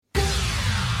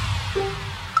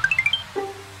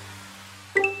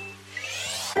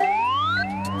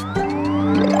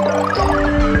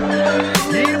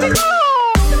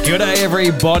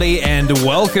everybody, and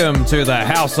welcome to the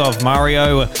House of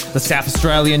Mario, the South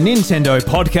Australian Nintendo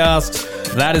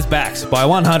podcast that is backed by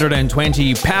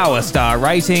 120 Power Star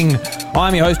rating.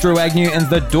 I'm your host, Drew Agnew, and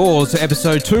the doors to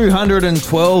episode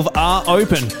 212 are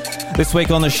open. This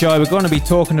week on the show, we're going to be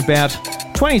talking about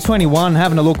 2021,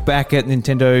 having a look back at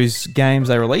Nintendo's games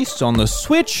they released on the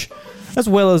Switch, as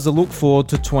well as a look forward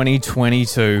to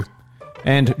 2022.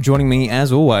 And joining me,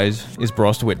 as always, is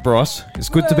Bros DeWitt. Bros, it's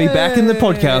good to be back in the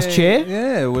podcast chair.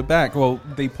 Yeah, we're back. Well,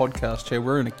 the podcast chair.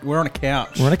 We're on a couch. We're on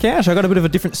a couch. I got a bit of a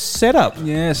different setup.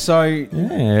 Yeah, so you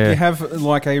have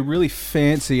like a really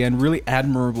fancy and really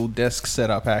admirable desk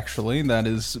setup. Actually, that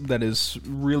is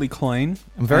really clean.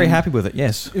 I'm very happy with it.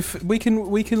 Yes. If we can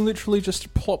literally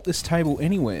just plop this table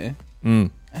anywhere.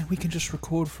 And we can just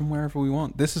record from wherever we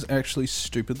want. This is actually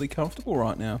stupidly comfortable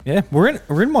right now. Yeah, we're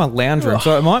in my lounge room,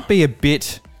 so it might be a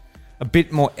bit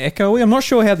more echoey. I'm not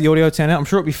sure how the audio turned out. I'm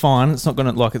sure it'll be fine. It's not going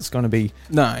to be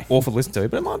awful to listen to,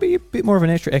 but it might be a bit more of an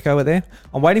extra echo there.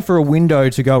 I'm waiting for a window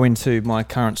to go into my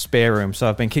current spare room, so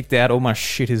I've been kicked out. All my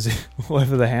shit is all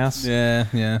over the house. Yeah.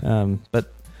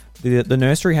 But the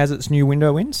nursery has its new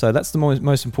window in, so that's the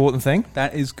most important thing.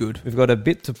 That is good. We've got a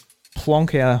bit to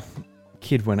plonk our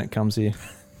kid when it comes here.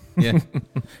 Yeah,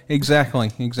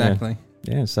 exactly.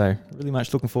 Yeah, so really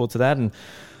much looking forward to that, and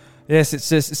yes,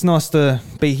 it's nice to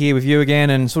be here with you again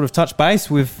and sort of touch base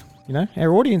with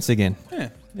our audience again.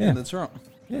 Yeah, that's right.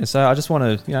 Yeah, so I just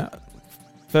want to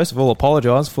first of all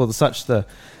apologise for such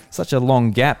a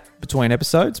long gap between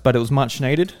episodes, but it was much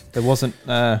needed. There wasn't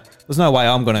there's no way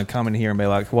I'm going to come in here and be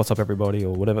like, "What's up, everybody?"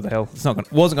 or whatever the hell.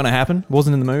 Wasn't going to happen.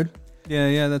 Wasn't in the mood.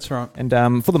 Yeah, that's right. And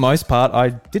for the most part, I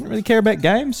didn't really care about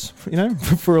games,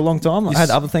 for a long time. I had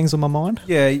other things on my mind.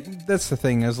 Yeah, that's the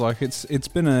thing. Is like it's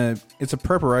a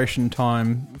preparation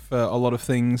time for a lot of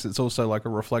things. It's also like a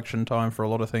reflection time for a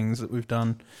lot of things that we've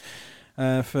done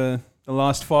for the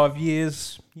last 5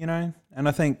 years. And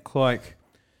I think like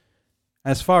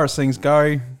as far as things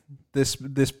go,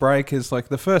 this break is like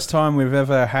the first time we've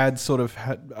ever had sort of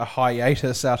a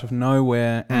hiatus out of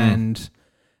nowhere and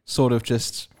sort of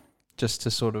just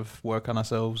to sort of work on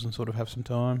ourselves and sort of have some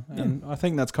time. And I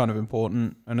think that's kind of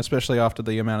important. And especially after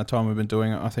the amount of time we've been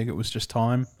doing it, I think it was just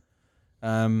time.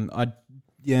 I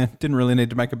didn't really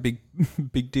need to make a big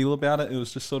deal about it. It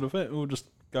was just sort of it. We'll just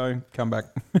come back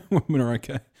when we're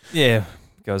okay. Yeah,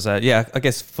 because I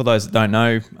guess for those that don't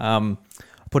know, I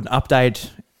put an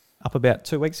update up about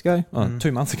 2 weeks ago.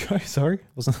 2 months ago, sorry.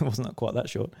 Wasn't quite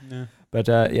that short. Yeah. But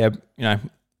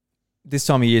this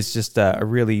time of year is just a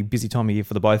really busy time of year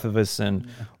for the both of us, and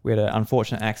we had an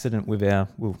unfortunate accident with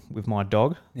my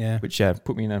dog, which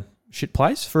put me in a shit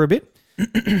place for a bit,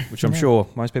 which I'm sure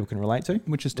most people can relate to.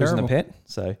 Which is terrible. Losing a pet,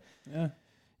 so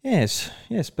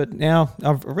yes. But now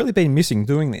I've really been missing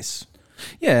doing this.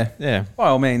 Yeah. By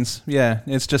all means,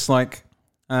 it's just like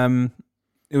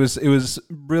it was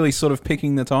really sort of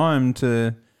picking the time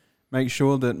to make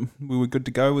sure that we were good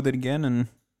to go with it again, and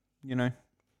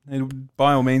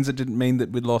by all means, it didn't mean that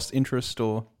we'd lost interest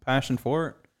or passion for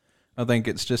it. I think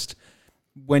it's just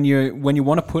when you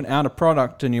want to put out a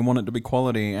product and you want it to be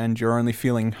quality and you're only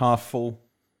feeling half full,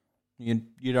 you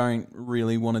don't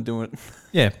really want to do it.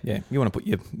 Yeah. You want to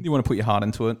put your heart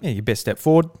into it. Yeah, your best step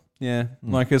forward. Yeah,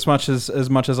 like as much as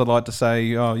I'd like to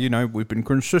say, we've been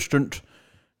consistent,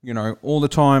 all the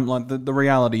time. Like the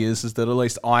reality is that at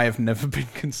least I've never been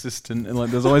consistent, and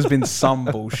like there's always been some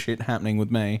bullshit happening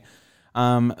with me.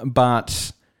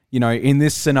 But in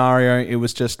this scenario, it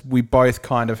was just we both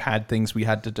kind of had things we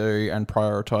had to do and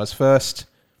prioritize first,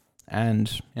 and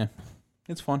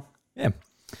it's fine. Yeah.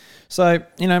 So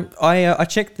I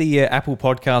checked the Apple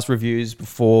Podcast reviews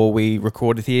before we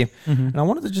recorded here, and I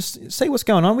wanted to just see what's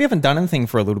going on. We haven't done anything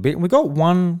for a little bit, and we got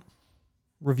one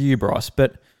review, Bryce,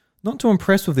 but not too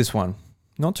impressed with this one.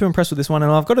 And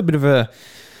I've got a bit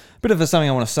of something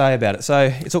I want to say about it.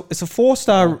 So it's a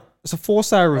 4-star. It's a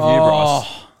 4-star review, Bryce.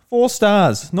 4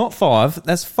 stars, not 5.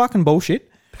 That's fucking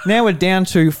bullshit. Now we're down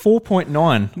to 4.9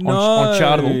 on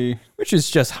Chartable, which is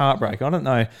just heartbreak. I don't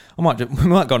know. We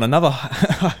might go on another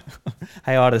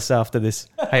hiatus after this.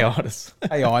 Hiatus.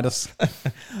 Yeah,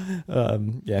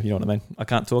 you know what I mean. I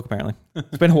can't talk apparently.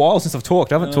 It's been a while since I've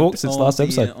talked. I haven't talked since last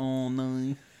episode. Oh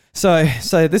no. So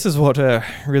this is what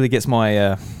really gets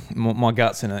my my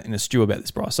guts in a stew about this,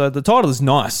 Bryce. So the title is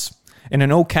nice. And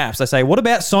in all caps, they say, "What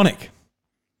about Sonic?"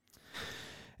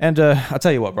 And I'll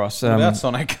tell you what, Bryce. What about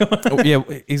Sonic? Yeah,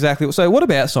 exactly. So what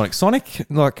about Sonic? Sonic,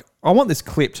 like, I want this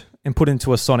clipped and put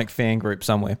into a Sonic fan group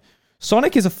somewhere.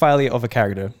 Sonic is a failure of a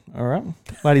character, all right,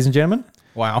 ladies and gentlemen.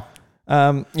 Wow.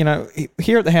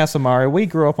 Here at the House of Mario, we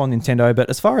grew up on Nintendo, but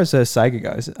as far as Sega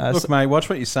goes, Look, mate, watch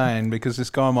what you're saying because this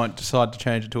guy might decide to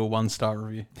change it to a 1-star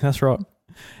review. That's right.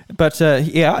 But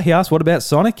he asked, "What about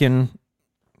Sonic?" And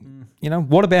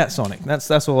what about Sonic?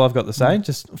 That's all I've got to say.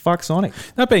 Just fuck Sonic.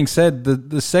 That being said,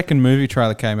 the second movie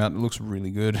trailer came out. It looks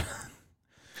really good.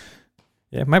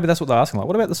 Yeah, maybe that's what they're asking. Like,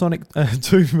 what about the Sonic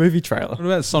 2 movie trailer? What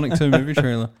about the Sonic 2 movie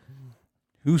trailer?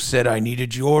 Who said I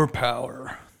needed your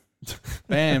power?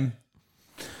 Bam.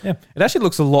 Yeah, it actually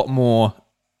looks a lot more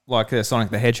like Sonic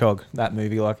the Hedgehog, that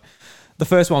movie. Like, the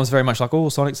first one was very much like, oh,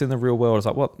 Sonic's in the real world. It's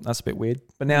like, what? That's a bit weird.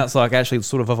 But now it's like actually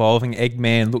sort of evolving.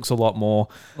 Eggman looks a lot more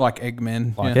like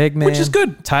Eggman. Eggman. Which is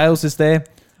good. Tails is there.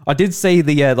 I did see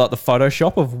the the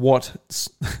Photoshop of what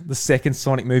the second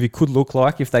Sonic movie could look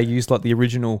like if they used like the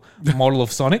original model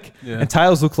of Sonic. Yeah. And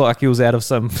Tails looked like he was out of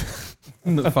some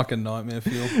the fucking nightmare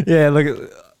field. Yeah,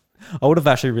 look, I would have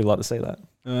actually really liked to see that.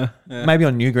 Yeah. Maybe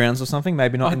on Newgrounds or something.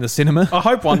 Maybe not in the cinema. I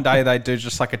hope one day they do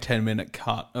just like a 10-minute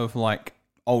cut of like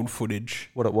old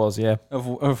footage. What it was, yeah.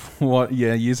 Of what,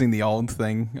 using the old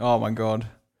thing. Oh my God.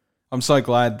 I'm so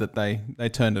glad that they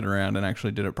turned it around and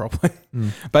actually did it properly.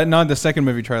 But no, the second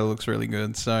movie trailer looks really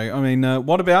good. So, I mean,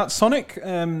 what about Sonic?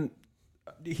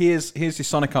 Here's your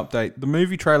Sonic update. The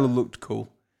movie trailer looked cool.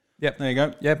 Yep. There you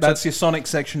go. Yep. That's your Sonic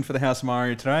section for the House of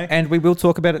Mario today. And we will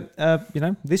talk about it,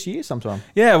 this year sometime.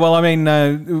 Yeah, well, I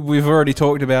mean, we've already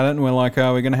talked about it, and we're like,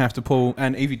 we're going to have to pull.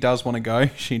 And Evie does want to go.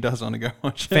 She does want to go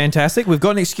watch it. Fantastic. We've got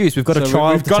an excuse. We've got a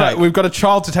child to take. We've got a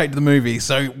child to take to the movie,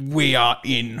 so we are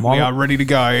in. We are ready to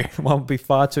go. One would be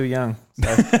far too young.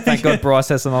 So thank God Bryce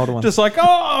has some older ones. Just like,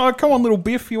 oh, come on, little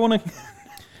Biff, you want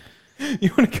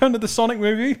to come to the Sonic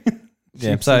movie?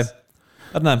 Yeah. So.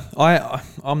 I don't know.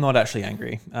 I'm not actually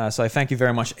angry. So thank you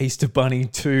very much, Easter Bunny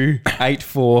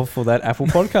 284 for that Apple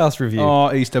Podcast review.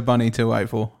 Oh, Easter Bunny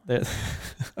 284.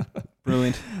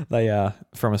 Brilliant. They are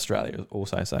from Australia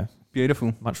also, so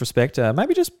beautiful. Much respect.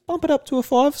 Maybe just bump it up to a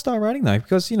 5-star rating though,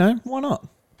 because why not?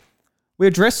 We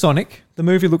address Sonic. The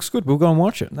movie looks good. We'll go and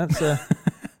watch it. That's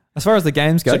as far as the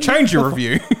games go. So change your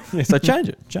review. Yeah. So change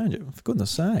it. For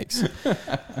goodness sakes.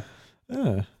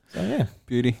 So yeah,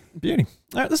 beauty.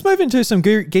 All right, let's move into some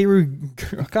Giru.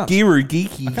 Giru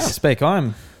geekies. I can't speak.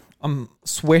 I'm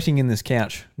sweating in this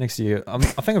couch next to you. I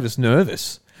think I'm just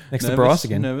nervous next to Bryce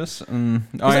again. Nervous.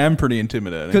 I am pretty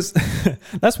intimidating. Because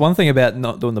that's one thing about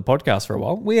not doing the podcast for a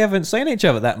while. We haven't seen each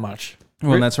other that much.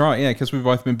 Well, that's right. Yeah, because we've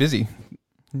both been busy.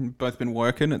 Both been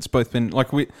working. It's both been like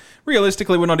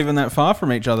realistically we're not even that far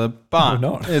from each other, but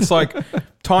not. It's like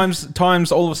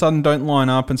times all of a sudden don't line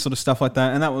up and sort of stuff like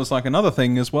that. And that was like another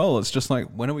thing as well. It's just like,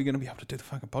 when are we going to be able to do the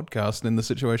fucking podcast in the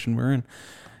situation we're in?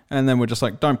 And then we're just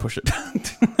like, don't push it.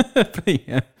 But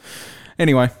yeah.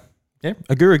 Anyway, yeah,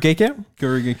 a Guru Geek Out.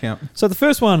 Guru Geek Out. So the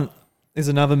first one is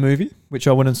another movie which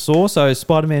I went and saw. So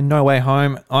Spider-Man: No Way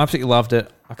Home. I absolutely loved it.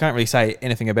 I can't really say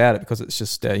anything about it because it's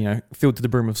just filled to the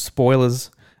brim of spoilers.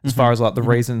 As far as like the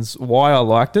reasons why I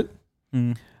liked it.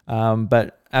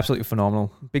 But absolutely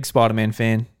phenomenal. Big Spider-Man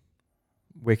fan.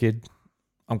 Wicked.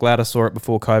 I'm glad I saw it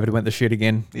before COVID went to shit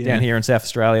again down here in South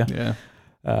Australia.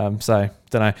 Yeah. So,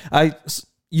 don't know.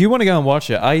 You want to go and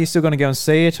watch it. Are you still going to go and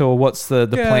see it, or what's the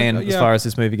plan as far as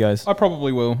this movie goes? I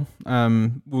probably will.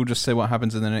 We'll just see what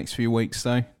happens in the next few weeks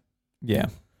though. Yeah.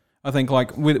 I think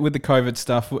like with the COVID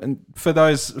stuff, and for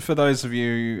those of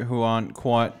you who aren't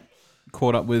quite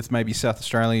caught up with maybe South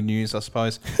Australian news, I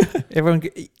suppose. Everyone,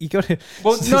 you got to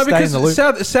because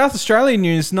South Australian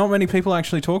news, not many people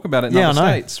actually talk about it in other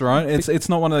states, right? It's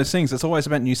not one of those things. It's always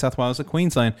about New South Wales or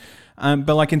Queensland.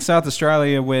 But like in South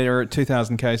Australia, we're at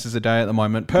 2,000 cases a day at the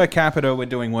moment. Per capita, we're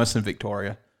doing worse than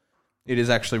Victoria. It is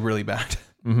actually really bad.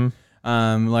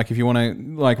 Mm-hmm. Like if you want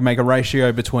to like make a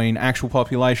ratio between actual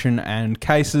population and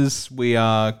cases, we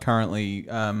are currently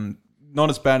not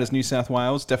as bad as New South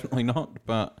Wales, definitely not,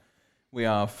 but we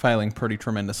are failing pretty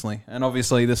tremendously. And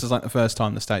obviously this is like the first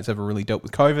time the state's ever really dealt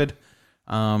with COVID.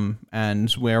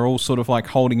 And we're all sort of like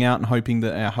holding out and hoping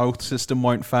that our health system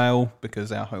won't fail,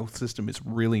 because our health system is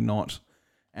really not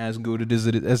as good as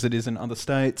it is in other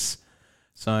states.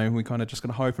 So we kind of just got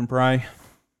to hope and pray,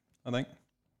 I think.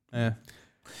 Yeah.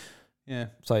 Yeah.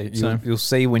 So you'll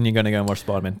see when you're going to go and watch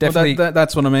Spider-Man. Definitely. Well,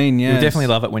 that's what I mean, yeah. You'll definitely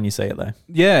love it when you see it, though.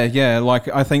 Yeah. Like,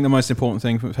 I think the most important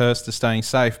thing first is staying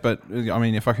safe. But, I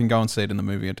mean, if I can go and see it in the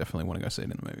movie, I definitely want to go see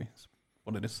it in the movie. It's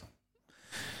what it is.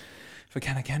 If I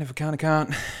can, I can. If I can't, I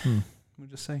can't. We'll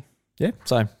just see. Yeah.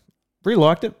 So, really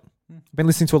liked it. Been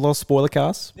listening to a lot of spoiler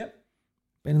casts. Yep.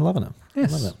 Been loving it.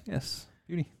 Yes. Loving it. Yes.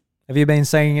 Beauty. Have you been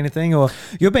saying anything, or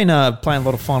you've been playing a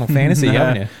lot of Final Fantasy,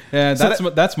 haven't you? Yeah,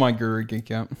 that's my Guru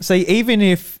Geek Out. See, even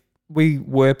if we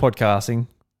were podcasting,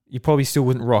 you probably still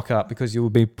wouldn't rock up because you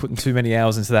would be putting too many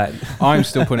hours into that. I'm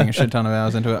still putting a shit ton of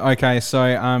hours into it. Okay, so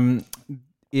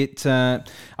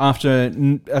after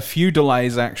a few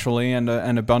delays actually, and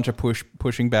a bunch of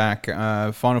pushing back,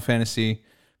 Final Fantasy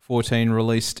 14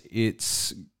 released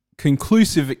its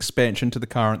conclusive expansion to the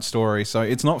current story. So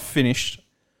it's not finished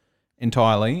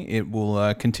entirely. It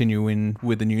will continue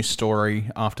with a new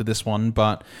story after this one,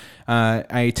 but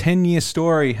a 10-year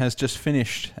story has just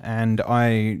finished, and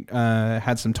I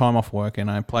had some time off work and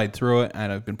I played through it,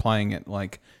 and I've been playing it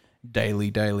like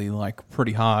daily, like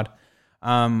pretty hard.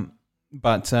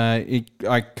 But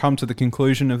I come to the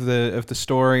conclusion of the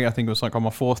story. I think it was like on my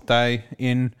 4th day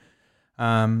in,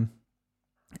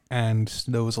 and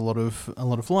there was a lot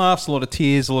of laughs, a lot of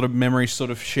tears, a lot of memories sort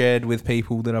of shared with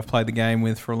people that I've played the game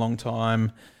with for a long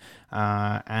time,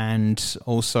 and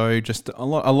also just a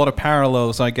lot of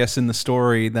parallels, I guess, in the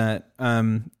story that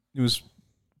it was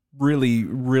really,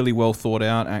 really well thought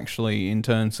out actually, in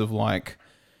terms of like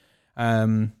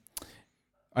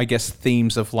I guess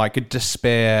themes of like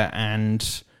despair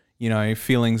and, you know,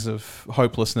 feelings of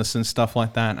hopelessness and stuff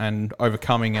like that, and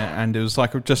overcoming it. And it was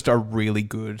like just a really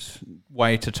good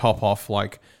way to top off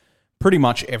like pretty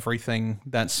much everything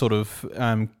that's sort of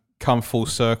come full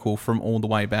circle from all the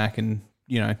way back, and,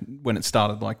 you know, when it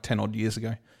started like 10 odd years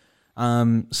ago.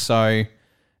 So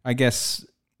I guess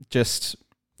just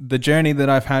the journey that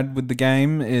I've had with the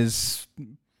game is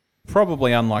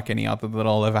probably unlike any other that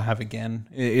I'll ever have again.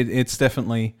 It's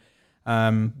definitely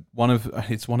one of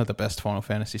the best Final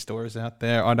Fantasy stories out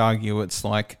there. I'd argue it's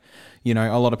like, you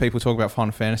know, a lot of people talk about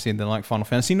Final Fantasy and they're like, Final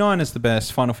Fantasy 9 is the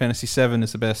best, Final Fantasy 7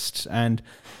 is the best, and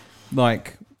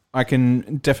like I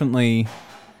can definitely.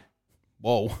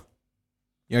 Whoa,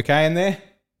 you okay in there?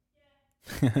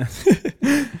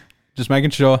 Just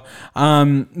making sure.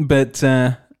 But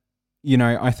you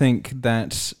know, I think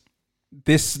that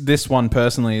this one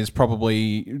personally is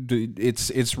probably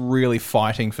it's really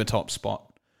fighting for top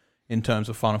spot in terms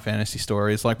of Final Fantasy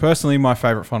stories. Like personally, my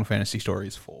favorite Final Fantasy story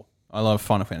is 4. I love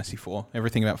Final Fantasy 4.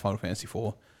 Everything about Final Fantasy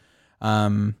 4.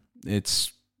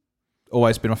 It's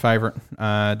always been my favorite.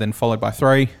 Then followed by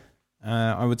 3,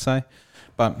 I would say.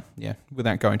 But yeah,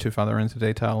 without going too further into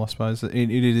detail, I suppose it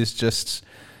is just.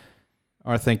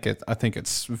 I think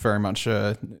it's very much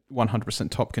a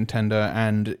 100% top contender,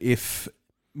 and if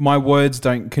my words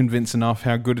don't convince enough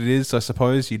how good it is, I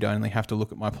suppose you'd only have to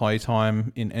look at my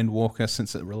playtime in Endwalker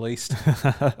since it released.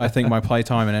 I think my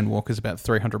playtime in Endwalker is about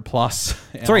 300 plus.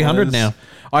 300 now?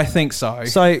 I think so.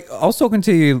 So I was talking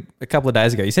to you a couple of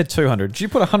days ago. You said 200. Did you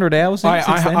put 100 hours in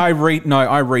since then? I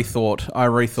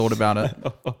rethought about it.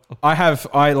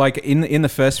 In the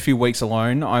first few weeks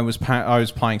alone, I was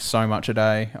playing so much a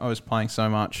day. I was playing so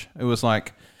much. It was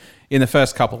like, in the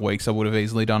first couple of weeks, I would have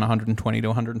easily done 120 to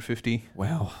 150.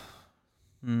 Wow.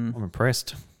 I'm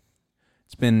impressed.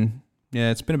 It's been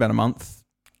about a month.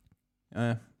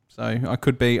 So I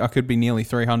could be nearly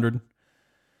 300.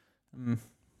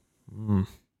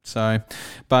 So,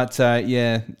 but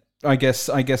yeah, I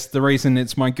guess the reason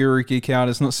it's my Guru Geek Out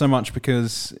is not so much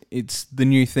because it's the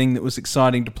new thing that was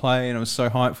exciting to play and I was so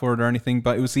hyped for it or anything,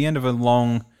 but it was the end of a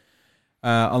long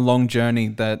journey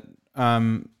that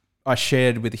I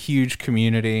shared with a huge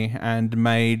community and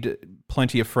made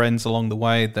plenty of friends along the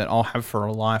way that I'll have for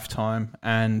a lifetime.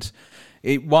 And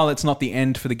while it's not the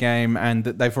end for the game and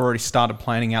that they've already started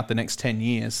planning out the next 10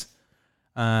 years,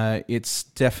 it's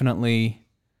definitely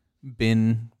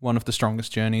been one of the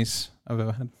strongest journeys I've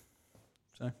ever had.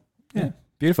 So, yeah.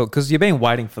 Beautiful, because you've been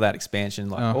waiting for that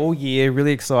expansion all year,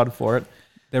 really excited for it.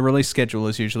 Their release schedule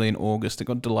is usually in August. It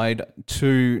got delayed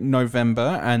to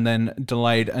November and then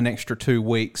delayed an extra 2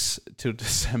 weeks till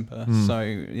December. So,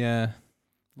 yeah,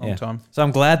 long time. So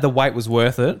I'm glad the wait was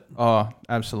worth it. Oh,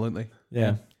 absolutely.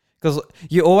 Yeah. Because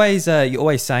you're always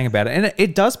saying about it. And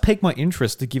it does pique my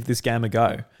interest to give this game a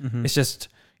go. Mm-hmm. It's just,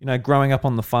 you know, growing up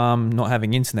on the farm, not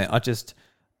having internet,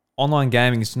 online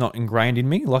gaming is not ingrained in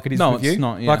me like it is with you. No, it's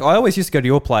not. Yeah. Like I always used to go to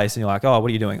your place and you're like, oh, what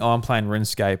are you doing? Oh, I'm playing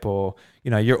RuneScape, or, you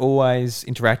know, you're always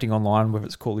interacting online, whether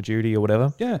it's Call of Duty or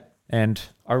whatever. Yeah. And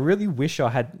I really wish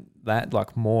I had that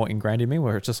like more ingrained in me,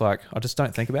 where it's just like I just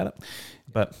don't think about it.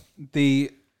 But the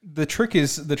trick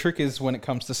is when it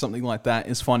comes to something like that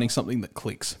is finding something that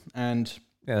clicks. And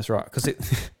yeah, that's right. Because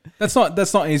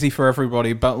that's not easy for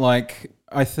everybody. But like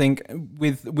I think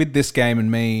with this game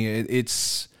and me,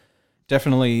 it's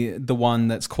definitely the one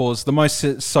that's caused the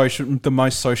most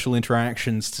social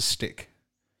interactions to stick.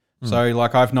 So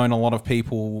like I've known a lot of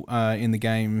people in the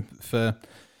game for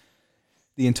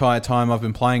the entire time I've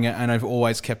been playing it, and I've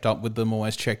always kept up with them,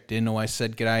 always checked in, always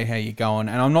said, "G'day, how you going?"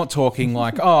 And I'm not talking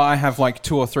like, oh, I have like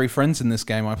 2 or 3 friends in this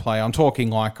game I play. I'm talking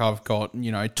like I've got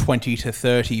 20 to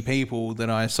 30 people that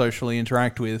I socially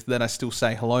interact with that I still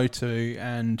say hello to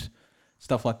and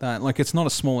stuff like that. Like, it's not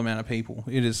a small amount of people.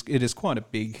 It is quite a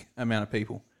big amount of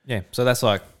people. Yeah, so that's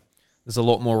like, there's a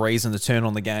lot more reason to turn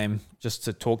on the game just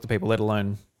to talk to people, let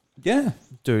alone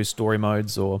do story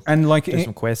modes or and like do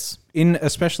some quests.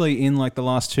 Especially in like the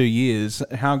last 2 years,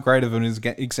 how great of an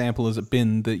example has it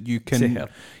been that you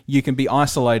can be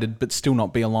isolated but still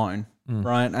not be alone,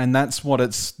 right? And that's what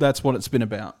it's been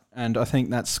about. And I think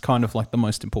that's kind of like the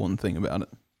most important thing about it.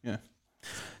 Yeah.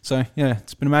 So yeah,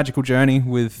 it's been a magical journey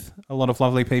with a lot of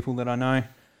lovely people that I know.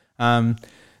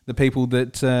 The people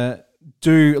that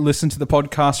do listen to the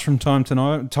podcast from time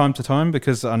to time,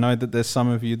 because I know that there's some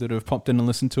of you that have popped in and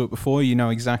listened to it before. You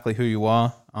know exactly who you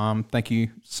are. Thank you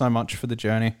so much for the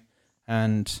journey,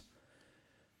 and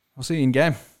I'll see you in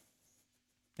game.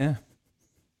 Yeah,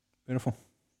 beautiful.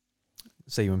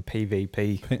 See you in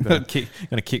PvP.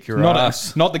 Gonna kick your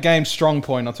ass. Not the game's strong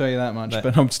point, I'll tell you that much.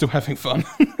 But I'm still having fun.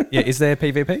 Yeah, is there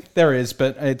PvP? There is,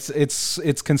 but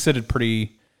it's considered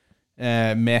pretty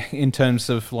meh in terms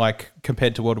of like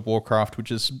compared to World of Warcraft,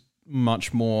 which is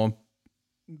much more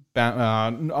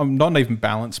not even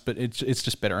balanced, but it's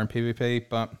just better in PvP.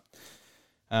 But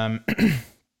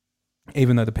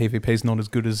even though the PvP is not as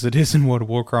good as it is in World of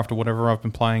Warcraft or whatever, I've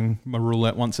been playing my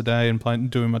roulette once a day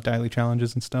and doing my daily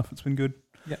challenges and stuff. It's been good.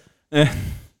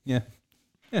 Yeah,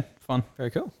 fun.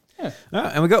 Very cool. Yeah. All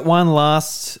right, and we got one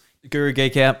last Guru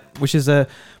Geek out, which is I'm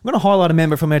going to highlight a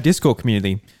member from our Discord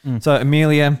community. So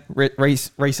Amelia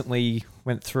recently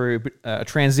went through a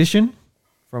transition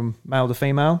from male to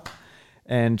female,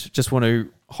 and just want to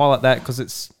highlight that because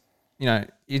it's,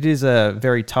 it is a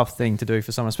very tough thing to do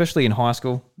for someone, especially in high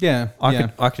school. Yeah, I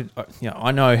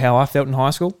know how I felt in high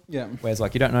school. Yeah, whereas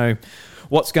like you don't know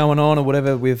what's going on or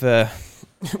whatever with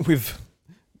with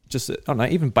just I don't know,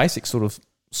 even basic sort of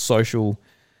social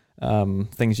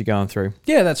things you're going through.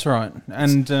 Yeah, that's right.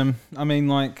 And I mean,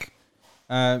 like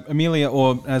Amelia,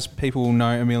 or as people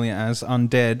know Amelia as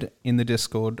Undead in the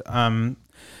Discord,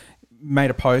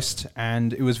 made a post,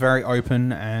 and it was very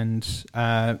open, and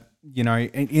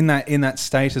in that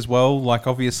state as well. Like,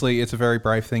 obviously, it's a very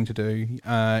brave thing to do.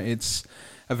 It's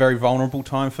a very vulnerable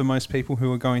time for most people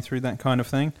who are going through that kind of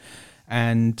thing,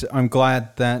 and I'm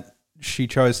glad that she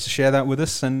chose to share that with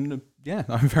us. And yeah,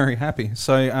 I'm very happy.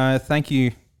 So thank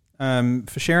you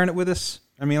for sharing it with us,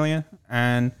 Amelia,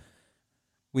 and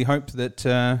we hope that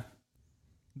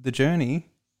the journey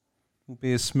will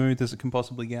be as smooth as it can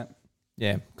possibly get.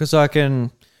 Yeah, because I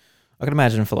can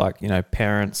imagine for like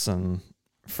parents and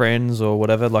friends or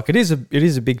whatever, like it is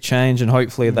a big change, and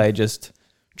hopefully they just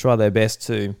try their best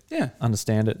to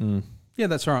understand it and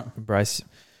that's right, embrace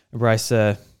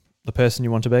the person you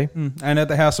want to be. And at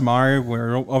the House of Mario,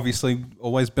 we're obviously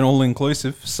always been all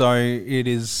inclusive, so it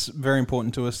is very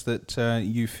important to us that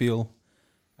you feel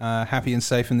happy and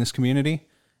safe in this community,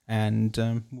 and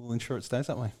we'll ensure it stays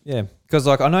that way. Yeah, because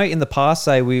like I know in the past,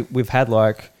 say we've had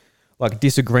like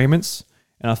disagreements,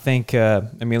 and I think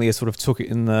Amelia sort of took it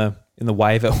in the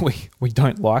way that we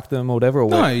don't like them or whatever, or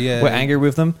we're angry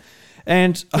with them,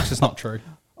 and which is not true.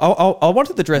 I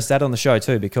wanted to address that on the show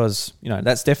too, because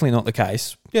that's definitely not the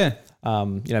case. Yeah.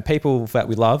 People that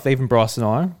we love, even Bryce and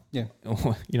I. Yeah.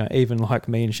 Even like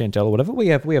me and Chantel or whatever, we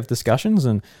have discussions,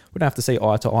 and we don't have to see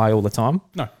eye to eye all the time.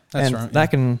 No, that's and right. That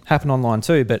can happen online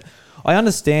too. But I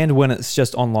understand when it's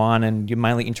just online and you're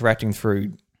mainly interacting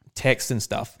through text and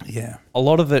stuff. Yeah. A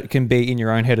lot of it can be in your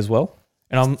own head as well.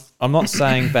 And I'm not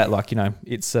saying that like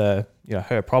it's her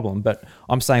problem, but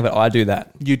I'm saying that I do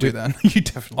that. You do that. You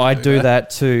definitely. I do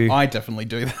that to. I definitely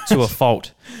do that to a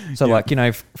fault. So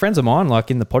friends of mine,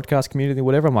 like in the podcast community, or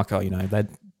whatever, I'm like,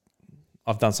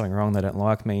 I've done something wrong. They don't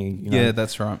like me. Yeah,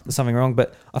 that's right. There's something wrong,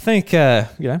 but I think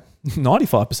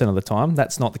 95% of the time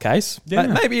that's not the case. Yeah.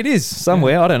 Maybe it is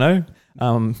somewhere. I don't know.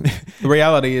 The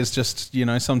reality is just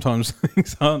sometimes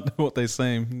things aren't what they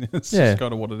seem. It's just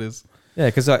kind of what it is. Yeah,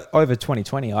 because over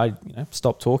 2020, I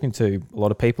stopped talking to a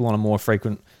lot of people on a more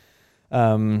frequent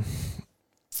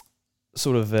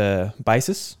sort of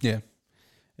basis. Yeah.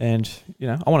 And,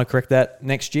 I want to correct that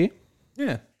next year.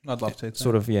 Yeah, I'd love to.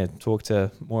 Sort of, talk to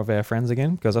more of our friends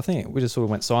again, because I think we just sort of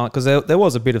went silent, because there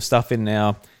was a bit of stuff in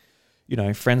our,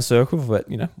 friend circle that,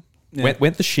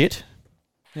 went the shit.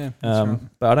 Yeah, that's right.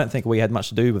 But I don't think we had much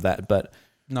to do with that. But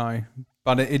no,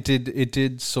 but it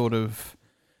did sort of...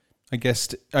 I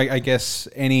guess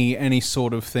any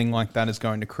sort of thing like that is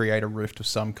going to create a rift of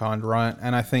some kind, right?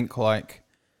 And I think like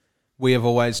we have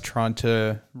always tried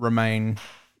to remain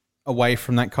away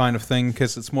from that kind of thing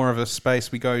because it's more of a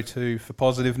space we go to for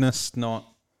positiveness, not,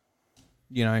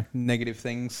 negative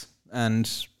things. And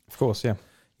Of course, yeah.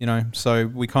 So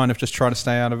we kind of just try to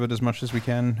stay out of it as much as we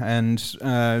can. And,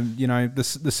 the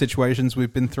situations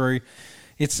we've been through,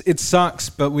 it sucks,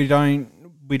 but we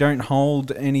don't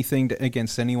hold anything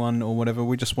against anyone or whatever.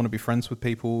 We just want to be friends with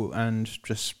people and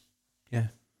just,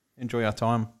 enjoy our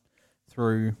time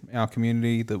through our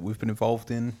community that we've been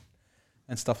involved in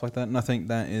and stuff like that. And I think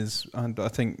that is, I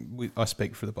think I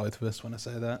speak for the both of us when I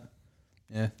say that.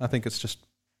 Yeah, I think it's just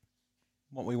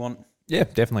what we want. Yeah,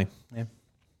 definitely. Yeah.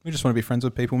 We just want to be friends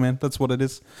with people, man. That's what it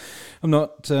is. I'm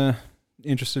not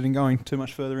interested in going too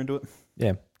much further into it.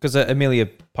 Yeah, because Amelia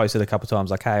posted a couple of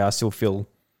times like, hey, I still feel,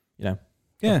 a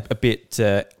bit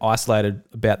isolated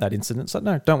about that incident. So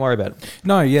no, don't worry about it.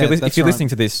 No, yeah. If you're listening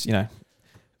to this,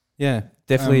 yeah,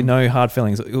 definitely no hard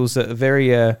feelings. It was a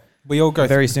very we all go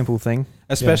very simple thing,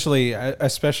 especially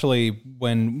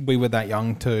when we were that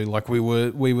young too. Like we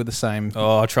were the same.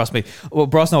 Oh, trust me. Well,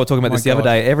 Bryce and I were talking about this the other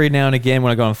day. Every now and again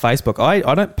when I go on Facebook, I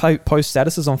don't post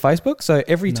statuses on Facebook. So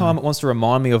every time it wants to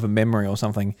remind me of a memory or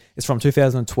something, it's from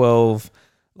 2012.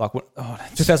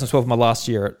 2012, my last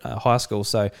year at high school.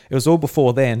 So it was all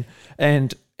before then.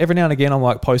 And every now and again, I'm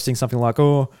like posting something like,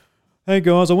 oh, hey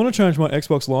guys, I want to change my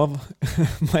Xbox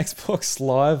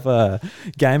Live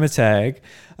gamer tag.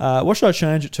 What should I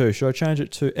change it to? Should I change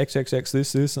it to XXX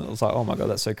this? And I was like, oh my God,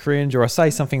 that's so cringe. Or I say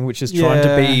something which is trying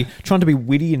to be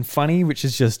witty and funny, which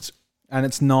is just and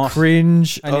it's not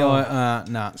cringe. And you're like,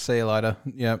 nah, see you later.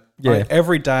 Yep. Yeah.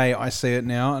 Every day I see it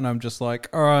now and I'm just like,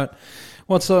 all right,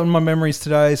 what's on my memories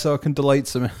today so I can delete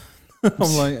some. I'm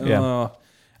like, oh.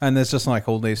 And there's just like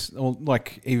all these,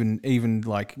 even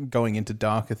like going into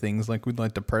darker things like with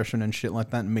like depression and shit like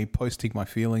that, and me posting my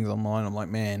feelings online. I'm like,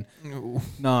 man,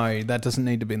 no, that doesn't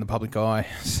need to be in the public eye.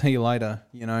 See you later,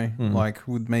 like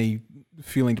with me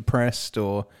feeling depressed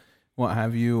or what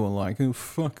have you, or like, oh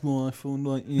fuck life, or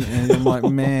like, and I'm like,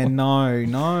 man, no,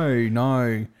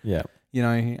 yeah,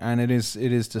 and it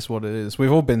is just what it is.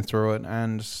 We've all been through it,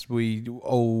 and we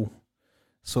all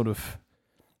sort of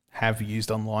have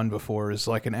used online before as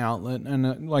like an outlet,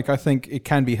 and I think it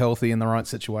can be healthy in the right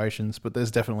situations, but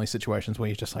there's definitely situations where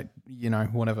you're just like,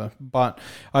 whatever. But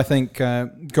I think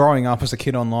growing up as a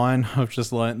kid online, I've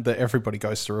just learned that everybody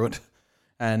goes through it,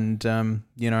 and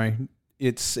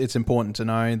it's important to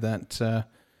know that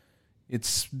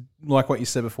it's like what you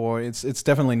said before. It's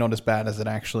definitely not as bad as it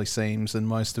actually seems, and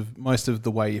most of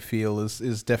the way you feel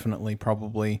is definitely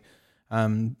probably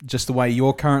just the way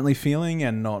you're currently feeling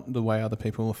and not the way other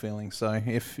people are feeling. So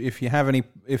if you have any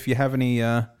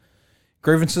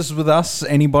grievances with us,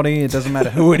 anybody, it doesn't matter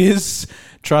who it is,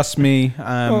 trust me.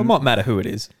 Well, it might matter who it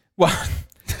is. Well,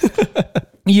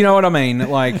 you know what I mean?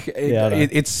 Like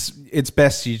it's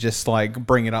best you just like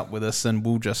bring it up with us and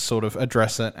we'll just sort of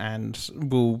address it and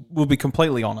we'll be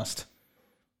completely honest.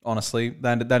 Honestly,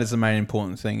 that is the main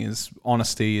important thing. Is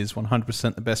honesty is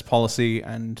 100% the best policy,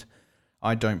 and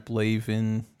I don't believe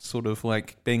in sort of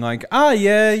like being like,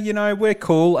 we're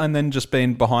cool, and then just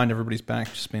being behind everybody's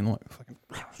back, just being like, fucking.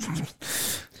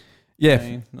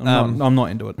 Yeah, I'm not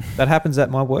into it. That happens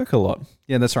at my work a lot.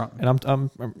 Yeah, that's right. And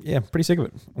I'm pretty sick of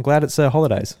it. I'm glad it's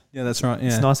holidays. Yeah, that's right. Yeah.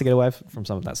 It's nice to get away from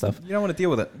some of that stuff. You don't want to deal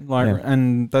with it,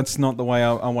 and that's not the way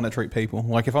I want to treat people.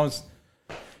 Like if I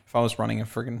was running a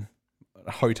friggin'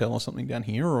 hotel or something down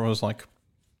here, or I was like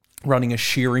running a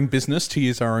shearing business, to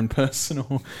use our own person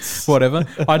or whatever,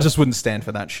 I just wouldn't stand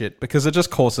for that shit, because it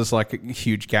just causes like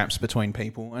huge gaps between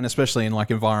people, and especially in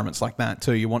like environments like that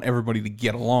too. You want everybody to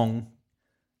get along,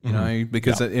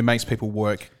 because it makes people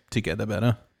work together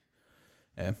better.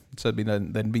 Yeah, so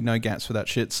there'd be no gaps for that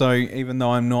shit. So even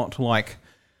though I'm not like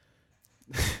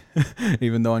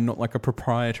a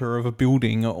proprietor of a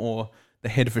building or the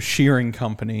head of a shearing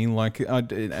company, like I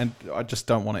just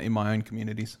don't want it in my own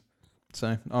communities.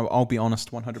 So I'll be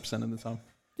honest 100% of the time.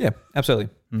 Yeah, absolutely.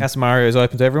 Casa Mario is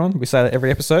open to everyone. We say that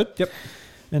every episode. Yep.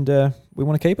 And we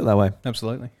want to keep it that way.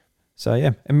 Absolutely. So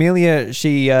yeah, Amelia,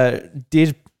 she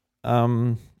did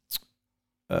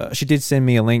send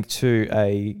me a link to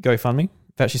a GoFundMe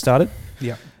that she started.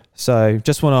 Yeah. So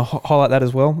just want to highlight that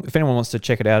as well. If anyone wants to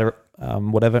check it out,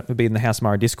 whatever, it'll be in the House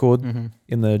Mario Discord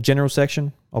in the general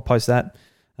section. I'll post that.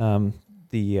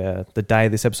 The day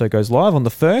this episode goes live on the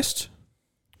 1st.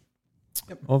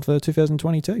 Of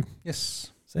 2022.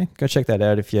 Yes. See, go check that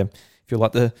out if you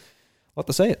like to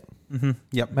see it.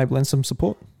 Yep. Maybe lend some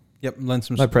support. Yep. Lend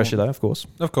some. No support. pressure though, of course.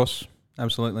 Of course,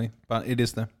 absolutely. But it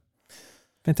is there.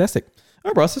 Fantastic. All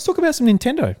right, Bryce. Let's talk about some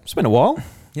Nintendo. It's been a while.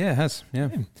 Yeah, it has. Yeah.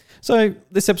 So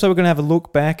this episode, we're going to have a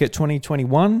look back at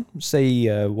 2021, see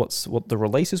what the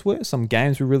releases were, some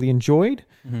games we really enjoyed.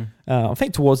 I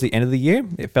think towards the end of the year,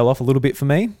 it fell off a little bit for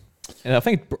me. And I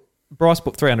think Bryce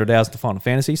put 300 hours to Final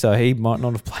Fantasy, so he might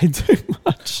not have played too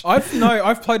much.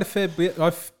 I've played a fair bit.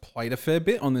 I've played a fair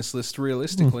bit on this list,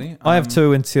 realistically. I have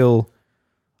too until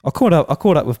I caught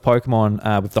up with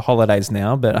Pokemon with the holidays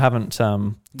now, but I haven't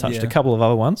touched a couple of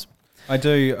other ones. I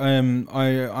do.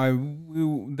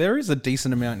 There is a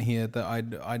decent amount here that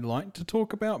I'd like to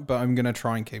talk about, but I'm going to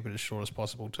try and keep it as short as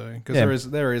possible too, because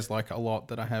there is like a lot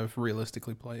that I have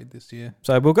realistically played this year.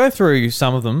 So we'll go through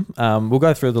some of them. We'll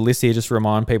go through the list here just to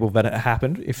remind people that it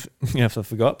happened, if I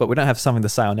forgot. But we don't have something to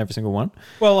say on every single one.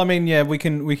 Well, I mean, yeah, we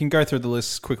can go through the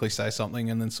list, quickly say something,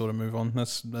 and then sort of move on.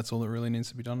 That's all that really needs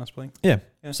to be done, I suppose. Yeah.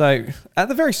 So at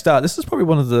the very start, this is probably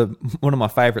one of my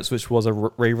favorites, which was a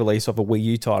re-release of a Wii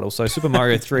U title. So Super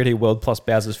Mario 3D World plus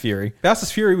Bowser's Fury.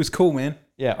 Bowser's Fury was cool, man.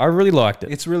 Yeah, I really liked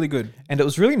it. It's really good, and it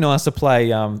was really nice to play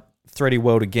 3D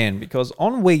World again, because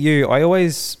on Wii U, I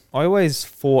always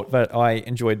thought that I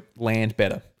enjoyed Land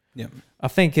better. Yeah, I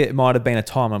think it might have been a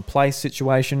time and place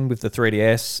situation with the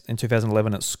 3DS in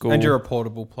 2011 at school. And you're a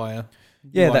portable player.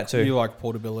 Yeah, that too. You like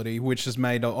portability, which has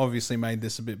obviously made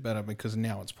this a bit better because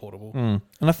now it's portable. And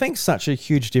I think such a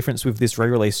huge difference with this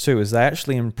re-release too is they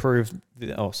actually increased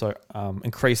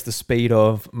the speed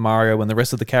of Mario and the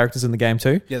rest of the characters in the game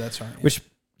too. Yeah, that's right. Yeah. Which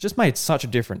just made such a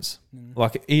difference.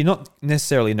 Like, you're not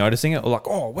necessarily noticing it, or like,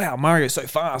 oh wow, Mario's so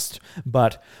fast,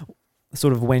 but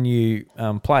sort of when you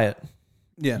play it,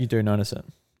 you do notice it.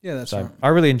 Yeah, that's right. I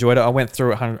really enjoyed it. I went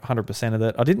through 100% of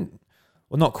it. I didn't.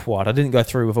 Well, not quite. I didn't go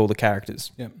through with all the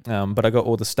characters. Yeah. But I got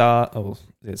all the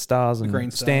stars and green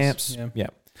stamps. Stars. Yeah.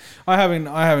 I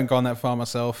haven't gone that far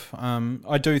myself.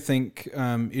 I do think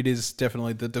it is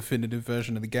definitely the definitive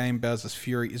version of the game. Bowser's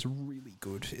Fury is really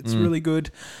good. It's really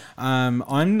good.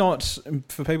 I'm not,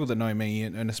 for people that know me,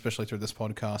 and especially through this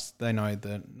podcast, they know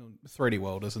that 3D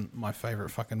World isn't my favorite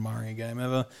fucking Mario game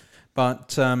ever.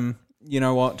 But you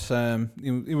know what?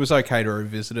 It was okay to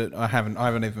revisit it. I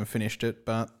haven't even finished it,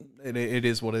 but it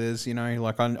is what it is. You know,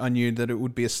 like I knew that it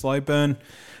would be a slow burn.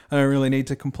 I don't really need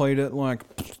to complete it like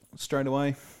straight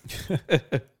away.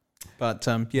 But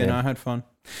no, I had fun.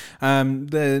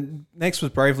 The next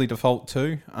was Bravely Default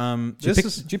 2.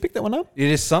 Did you pick that one up? It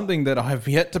is something that I have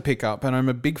yet to pick up, and I'm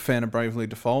a big fan of Bravely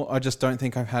Default. I just don't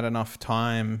think I've had enough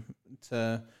time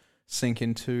to sink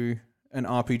into an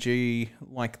RPG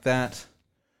like that.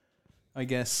 I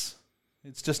guess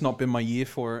it's just not been my year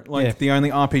for it. Like the only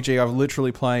RPG I've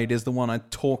literally played is the one I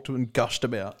talked and gushed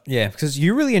about. Yeah, because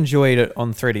you really enjoyed it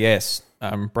on 3DS,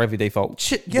 Bravely Default.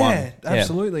 Shit, yeah,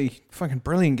 absolutely. Yeah. Fucking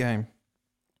brilliant game.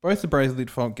 Both the Bravely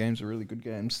Default games are really good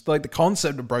games. Like the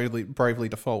concept of Bravely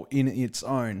Default in its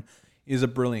own is a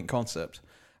brilliant concept.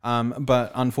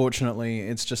 But unfortunately,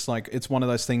 it's just like, it's one of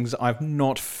those things I've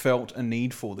not felt a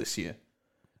need for this year.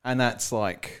 And that's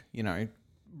like, you know,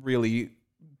 really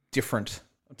different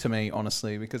to me,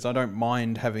 honestly, because I don't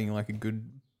mind having like a good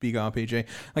big RPG.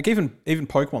 Like even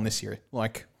Pokemon this year,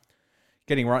 like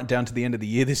getting right down to the end of the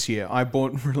year this year, I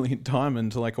bought Brilliant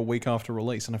Diamond like a week after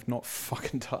release, and I've not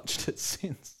fucking touched it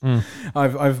since.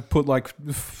 I've put like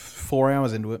 4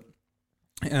 hours into it.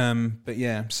 But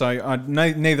yeah, so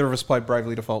neither of us played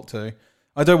Bravely Default 2.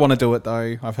 I do want to do it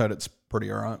though. I've heard it's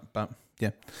pretty alright, but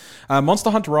yeah. Monster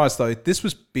Hunter Rise though, this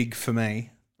was big for me.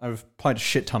 I've played a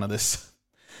shit ton of this.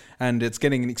 And it's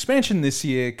getting an expansion this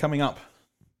year coming up.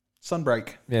 Sunbreak.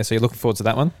 Yeah, so you're looking forward to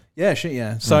that one? Yeah, shit,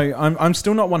 yeah. So I'm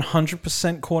still not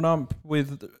 100% caught up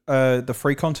with the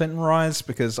free content in Rise,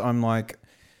 because I'm like,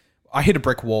 I hit a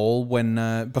brick wall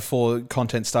when before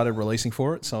content started releasing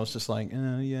for it. So I was just like,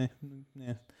 yeah.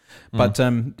 But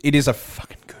it is a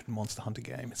fucking good Monster Hunter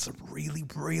game. It's a really,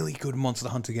 really good Monster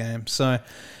Hunter game. So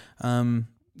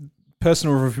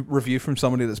personal review from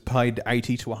somebody that's played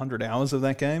 80 to 100 hours of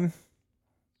that game.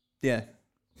 Yeah,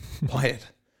 play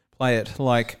it.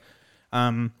 Like,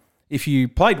 if you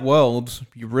played World,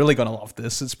 you're really going to love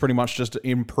this. It's pretty much just an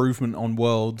improvement on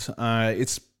World.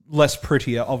 It's less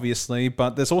prettier, obviously,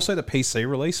 but there's also the PC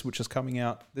release, which is coming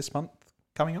out this month.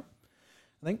 Coming up,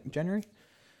 I think, January.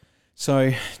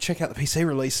 So check out the PC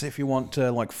release if you want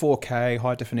like 4K,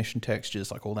 high definition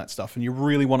textures, like all that stuff, and you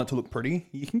really want it to look pretty.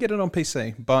 You can get it on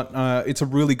PC, but it's a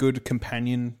really good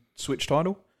companion Switch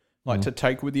title. Like to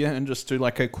take with you and just do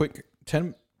like a quick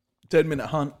 10-minute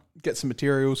hunt, get some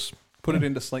materials, put it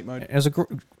into sleep mode. It was a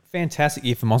fantastic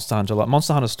year for Monster Hunter. Like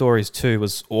Monster Hunter Stories 2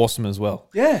 was awesome as well.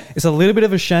 Yeah. It's a little bit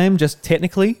of a shame just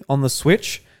technically on the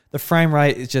Switch. The frame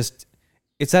rate is just,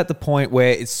 it's at the point where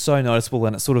it's so noticeable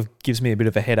and it sort of gives me a bit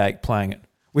of a headache playing it,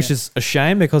 which is a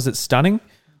shame because it's stunning.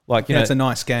 Like, it's a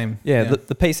nice game. Yeah,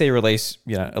 the PC release,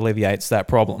 alleviates that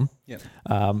problem. Yeah.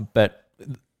 But,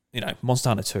 Monster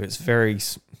Hunter 2 is very,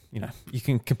 you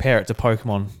can compare it to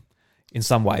Pokemon in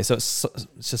some ways. So it's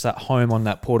just at home on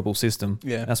that portable system.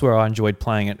 Yeah. That's where I enjoyed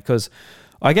playing it, because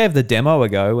I gave the demo a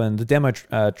go, and the demo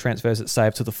transfers its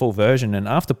save to the full version. And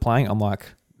after playing, I'm like,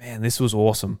 man, this was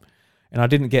awesome. And I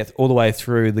didn't get all the way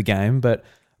through the game, but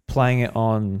playing it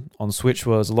on Switch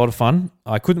was a lot of fun.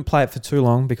 I couldn't play it for too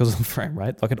long because of the frame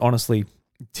rate. Like, it honestly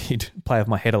did play with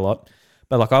my head a lot.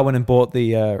 But like, I went and bought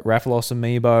the Rathalos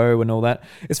amiibo and all that.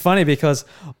 It's funny because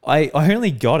I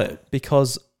only got it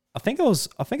because I think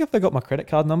I forgot my credit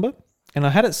card number, and I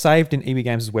had it saved in EB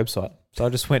Games' website. So I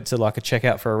just went to like a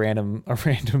checkout for a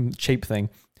random cheap thing.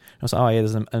 I was like, oh yeah,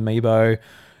 there's an amiibo.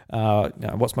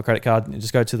 What's my credit card? And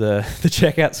just go to the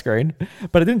checkout screen.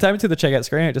 But it didn't take me to the checkout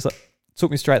screen. It just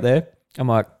took me straight there. I'm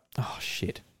like, oh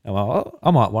shit. I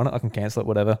might want it. I can cancel it,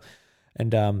 whatever.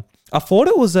 And I thought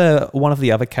it was one of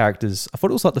the other characters. I thought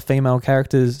it was like the female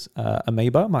character's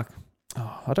amiibo. I'm like,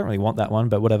 oh, I don't really want that one,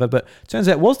 but whatever. But turns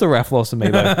out it was the Rathalos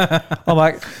amiibo. I'm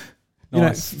like,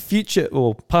 nice. Future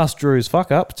or past Drew's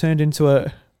fuck up turned into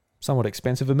a somewhat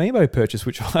expensive amiibo purchase,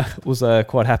 which I was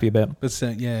quite happy about. But so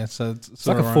it's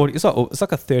like a 40. It's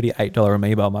like a $38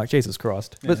 amiibo. I'm like, Jesus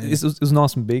Christ! But it was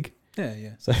nice and big.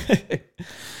 Yeah. So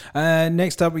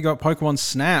next up, we got Pokemon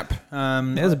Snap.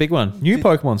 There's a big one. New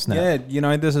Pokemon Snap.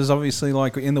 Yeah, this is obviously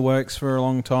like in the works for a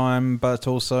long time, but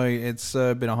also it's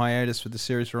been a hiatus for the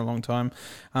series for a long time.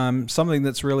 Something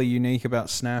that's really unique about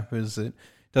Snap is it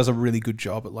does a really good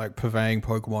job at like purveying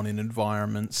Pokemon in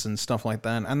environments and stuff like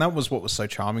that. And that was what was so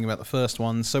charming about the first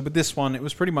one. So with this one, it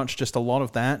was pretty much just a lot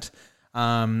of that,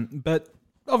 but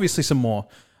obviously some more.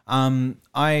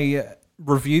 I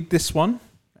reviewed this one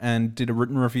and did a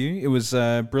written review. It was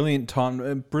a brilliant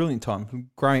time.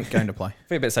 Great game to play. I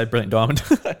think about say Brilliant Diamond.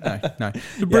 No.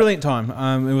 Brilliant time.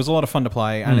 It was a lot of fun to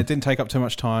play, and it didn't take up too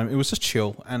much time. It was just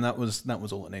chill, and that was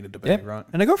all it needed to be, right?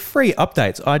 And I got free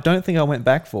updates. I don't think I went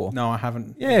back for. No, I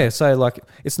haven't. Yeah, so like,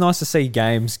 it's nice to see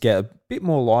games get a bit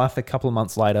more life a couple of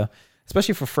months later,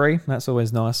 especially for free. That's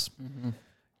always nice. Mm-hmm.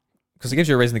 Because it gives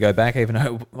you a reason to go back, even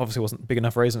though it obviously wasn't a big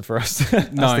enough reason for us,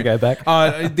 to go back.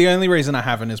 The only reason I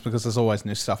haven't is because there's always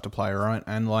new stuff to play, right?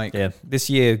 And like, this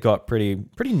year got pretty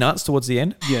nuts towards the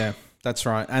end. Yeah, that's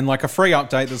right. And like a free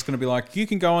update that's going to be like, you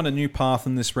can go on a new path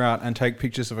in this route and take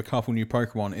pictures of a couple new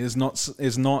Pokemon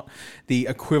is not the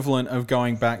equivalent of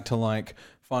going back to like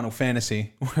Final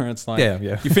Fantasy, where it's like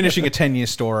you're finishing a 10-year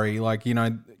story. Like,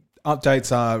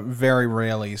 updates are very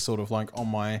rarely sort of like on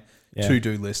my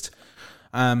to-do list.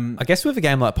 I guess with a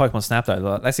game like Pokemon Snap,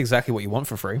 though, that's exactly what you want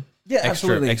for free. Yeah,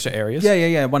 absolutely. Extra areas.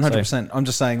 Yeah, 100%. So, I'm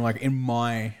just saying, like, in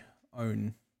my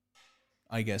own,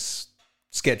 I guess,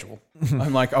 schedule,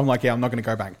 I'm like, I'm not going to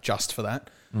go back just for that.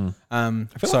 I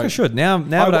feel like I should now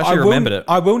that I actually remembered it.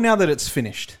 I will now that it's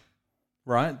finished.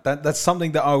 Right, that's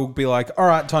something that I will be like, all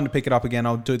right, time to pick it up again.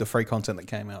 I'll do the free content that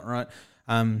came out, right?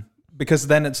 Because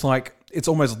then it's like, it's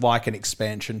almost like an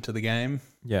expansion to the game.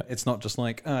 Yeah. It's not just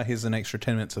like, here's an extra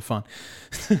 10 minutes of fun.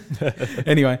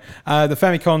 Anyway, the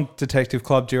Famicom Detective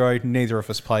Club Duo, neither of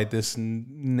us played this, and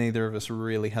neither of us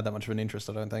really had that much of an interest,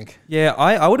 I don't think. Yeah,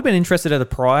 I would have been interested at the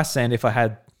price and if I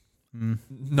had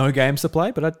no games to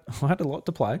play, but I had a lot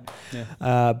to play.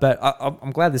 Yeah. But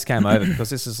I'm glad this came over because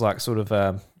this is like sort of...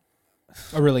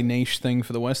 a really niche thing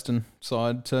for the Western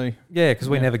side too. Yeah, because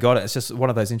we never got it. It's just one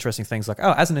of those interesting things like,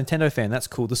 oh, as a Nintendo fan, that's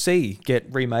cool to see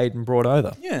get remade and brought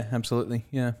over. Yeah, absolutely.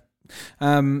 Yeah.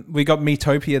 We got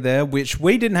Miitopia there, which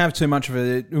we didn't have too much of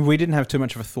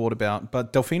a thought about,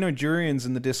 but Delphino Durians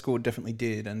in the Discord definitely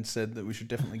did and said that we should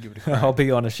definitely give it a crack. I'll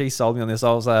be honest, she sold me on this.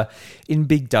 I was in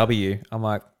Big W. I'm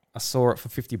like, I saw it for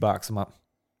 $50. I'm like,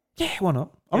 yeah, why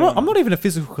not? I'm not even a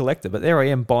physical collector, but there I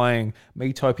am buying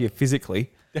Miitopia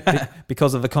physically.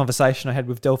 Because of the conversation I had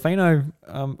with Delphino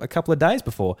a couple of days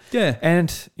before. Yeah.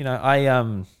 And,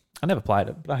 I never played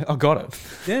it, but I got it.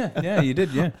 Yeah, you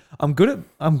did, yeah. I'm good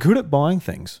at buying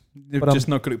things. You're but just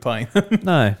not good at playing.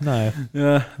 No.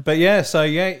 But yeah, so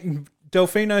yeah,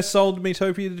 Delphino sold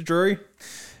Miitopia to Drew,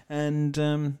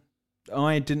 and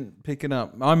I didn't pick it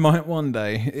up. I might one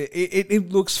day.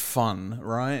 It looks fun,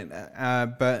 right?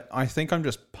 But I think I'm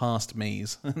just past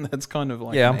me's. That's kind of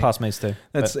like I'm past me's too.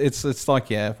 It's like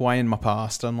way in my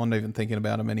past. I'm not even thinking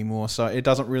about them anymore. So it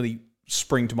doesn't really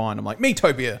spring to mind. I'm like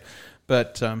Miitopia.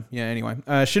 But anyway,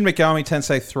 Shin Megami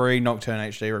Tensei 3 Nocturne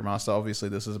HD remaster. Obviously,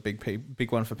 this is a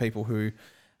big one for people who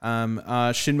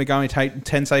Shin Megami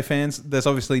Tensei fans, there's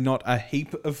obviously not a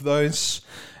heap of those,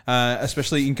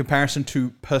 especially in comparison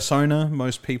to Persona.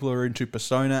 Most people are into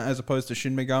Persona as opposed to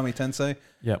Shin Megami Tensei.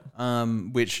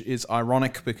 Yep. Which is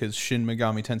ironic because Shin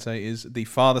Megami Tensei is the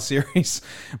father series.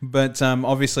 But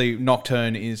obviously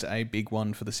Nocturne is a big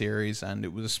one for the series and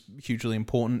it was hugely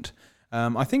important.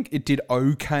 I think it did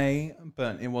okay,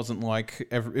 but it wasn't like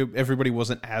everybody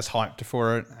wasn't as hyped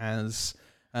for it as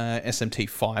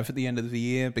SMT5 at the end of the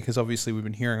year, because obviously we've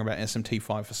been hearing about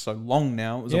SMT5 for so long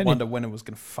now. It was a wonder when it was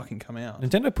going to fucking come out.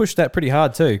 Nintendo pushed that pretty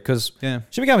hard too, because Shin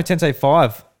Megami Tensei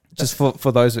 5, just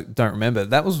for those that don't remember,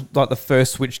 that was like the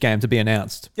first Switch game to be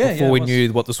announced before we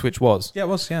knew what the Switch was. Yeah, it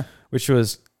was, yeah. Which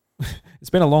was, it's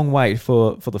been a long wait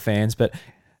for the fans, but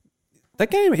that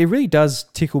game, it really does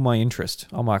tickle my interest.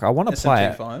 I'm like, I want to play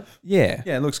it. SMT5? Yeah.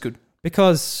 Yeah, it looks good.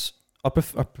 Because I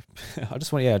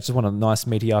just want a nice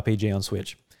meaty RPG on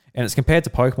Switch. And it's compared to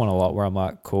Pokemon a lot, where I'm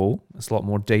like, cool, it's a lot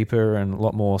more deeper and a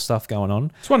lot more stuff going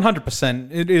on. It's 100%.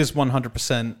 It is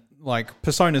 100%. Like,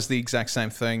 Persona's the exact same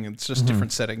thing. It's just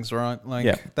different settings, right?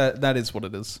 Like, that is what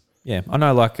it is. Yeah, I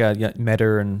know, like,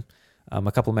 Meta and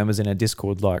a couple of members in our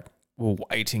Discord, like, were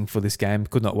waiting for this game,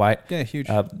 could not wait. Yeah, huge.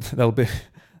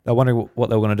 They'll wonder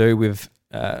what they were going to do with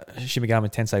Shin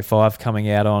Megami Tensei 5 coming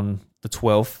out on the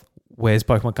 12th, whereas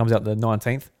Pokemon comes out the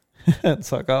 19th.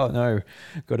 It's like, oh no,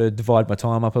 got to divide my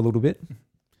time up a little bit.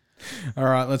 All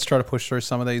right, let's try to push through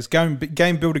some of these. Game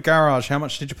Builder Garage, how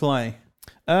much did you play?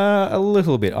 A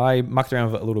little bit. I mucked around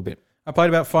with it a little bit. I played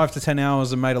about 5 to 10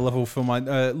 hours and made a level for my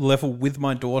level with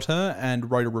my daughter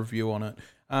and wrote a review on it.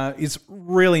 It's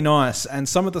really nice, and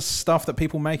some of the stuff that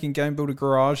people make in Game Builder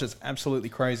Garage is absolutely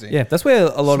crazy. Yeah, that's where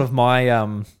a lot of my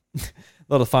a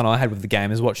lot of fun I had with the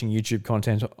game is watching YouTube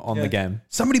content on the game.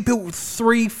 Somebody built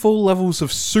 3 full levels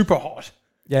of Super Hot.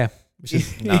 Yeah, which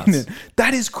is nuts.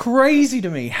 That is crazy to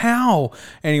me. How?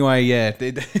 Anyway, yeah,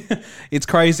 it's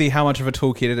crazy how much of a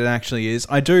toolkit it actually is.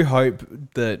 I do hope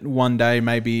that one day,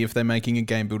 maybe if they're making a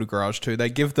Game Builder Garage 2, they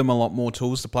give them a lot more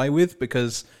tools to play with,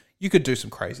 because you could do some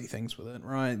crazy things with it,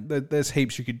 right? There's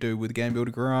heaps you could do with Game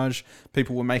Builder Garage.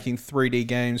 People were making 3D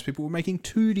games. People were making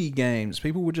 2D games.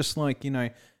 People were just like,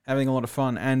 having a lot of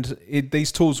fun. And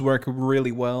these tools work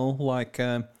really well, like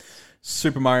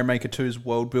Super Mario Maker 2's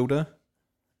World Builder.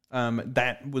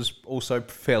 That was also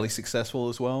fairly successful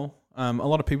as well. A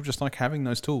lot of people just like having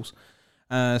those tools.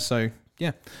 So,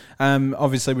 yeah.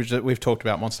 Obviously, we've talked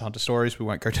about Monster Hunter Stories. We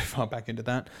won't go too far back into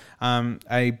that.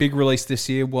 A big release this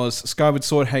year was Skyward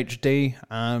Sword HD.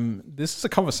 This is a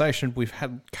conversation we've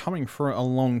had coming for a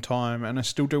long time, and I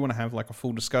still do want to have like a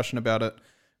full discussion about it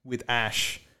with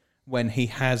Ash when he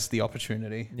has the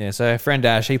opportunity. Yeah, so our friend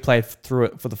Ash, he played through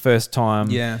it for the first time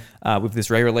with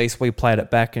this re-release. We played it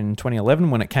back in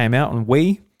 2011 when it came out on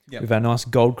Wii with our nice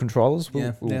gold controllers.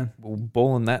 We'll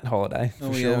ball in that holiday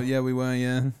for sure. Yeah, we were,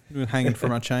 We were hanging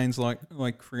from our chains like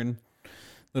friggin'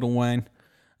 Little Wayne.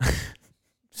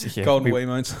 Golden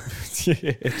Wiimotes.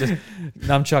 Just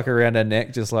nunchuck around our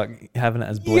neck, just like having it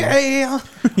as bling.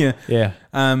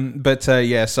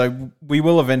 Yeah. So we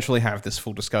will eventually have this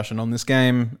full discussion on this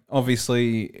game.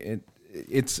 Obviously,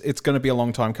 it's going to be a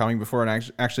long time coming before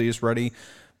it actually is ready,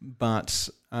 but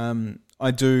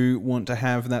I do want to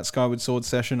have that Skyward Sword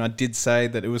session. I did say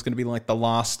that it was going to be like the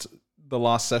last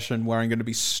session where I'm going to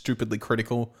be stupidly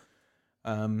critical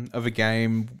of a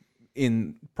game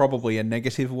in probably a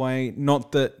negative way.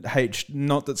 Not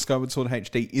that Skyward Sword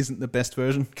HD isn't the best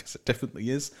version, because it definitely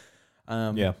is.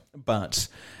 But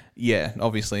yeah,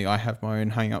 obviously I have my own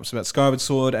hang-ups about Skyward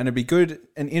Sword, and it'd be good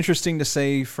and interesting to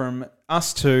see from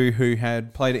us two who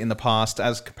had played it in the past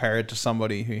as compared to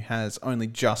somebody who has only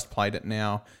just played it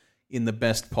now in the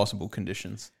best possible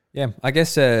conditions. Yeah, I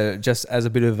guess just as a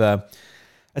bit of a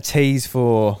tease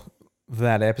for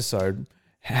that episode,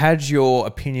 had your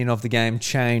opinion of the game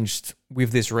changed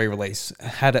with this re-release?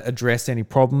 Had it addressed any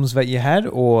problems that you had,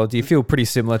 or do you feel pretty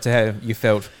similar to how you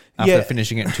felt after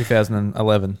finishing it in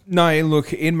 2011? No,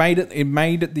 look, it made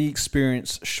the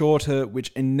experience shorter,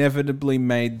 which inevitably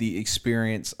made the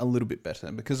experience a little bit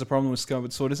better, because the problem with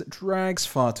Skyward Sword is it drags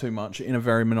far too much in a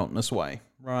very monotonous way,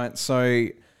 right? So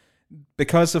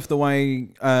because of the way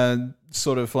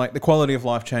sort of like the quality of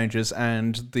life changes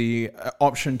and the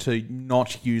option to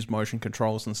not use motion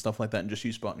controls and stuff like that and just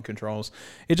use button controls,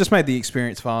 it just made the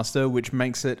experience faster, which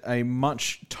makes it a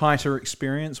much tighter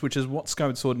experience, which is what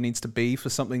Skyward Sword needs to be for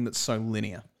something that's so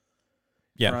linear.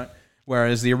 Yeah. Right?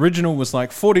 Whereas the original was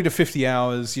like 40 to 50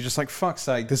 hours. You're just like, fuck's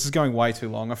sake, this is going way too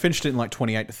long. I finished it in like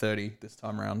 28 to 30 this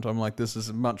time around. I'm like, this is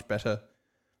a much better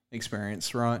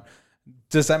experience, right?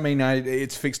 Does that mean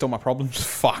it's fixed all my problems?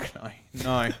 Fuck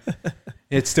no.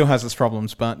 It still has its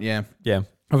problems, but yeah, Yeah.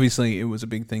 obviously it was a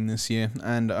big thing this year,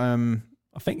 and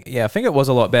I think it was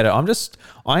a lot better.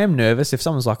 I am nervous if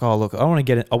someone's like, oh look, I want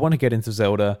to get into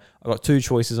Zelda. I got 2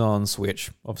 choices on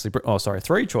Switch. Obviously,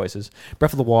 3 choices: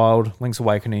 Breath of the Wild, Link's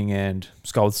Awakening, and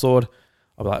Skyward Sword.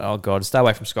 I'll be like, oh god, stay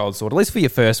away from Skyward Sword. At least for your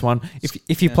first one.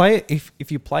 If you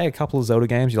play a couple of Zelda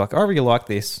games, you're like, I really like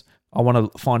this. I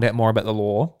want to find out more about the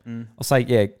lore. I'll say,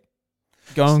 yeah,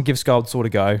 go and give Skyward Sword a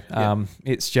go.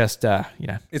 It's just,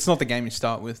 it's not the game you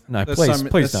start with. No,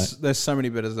 please don't. There's so many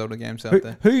better Zelda games out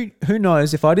there. Who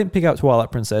knows? If I didn't pick up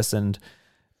Twilight Princess and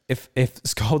if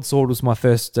Skyward Sword was my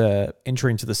first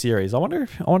entry into the series, I wonder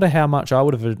how much I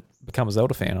would have become a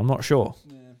Zelda fan. I'm not sure.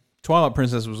 Yeah. Twilight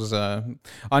Princess was.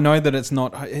 I know that it's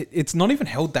not even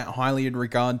held that highly in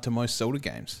regard to most Zelda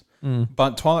games.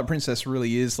 But Twilight Princess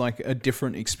really is like a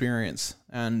different experience,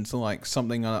 and like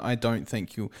something I don't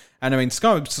think you. And I mean,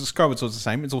 Skyward Sword's the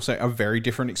same. It's also a very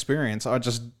different experience. I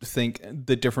just think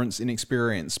the difference in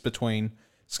experience between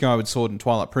Skyward Sword and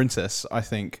Twilight Princess, I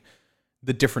think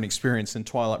the different experience in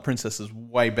Twilight Princess is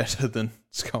way better than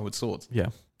Skyward Sword. Yeah,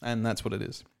 and that's what it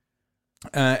is.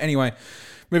 Anyway,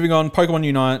 moving on. Pokemon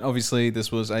Unite. Obviously,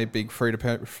 this was a big free to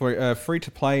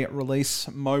play release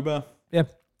MOBA. Yeah.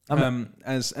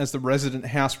 As the resident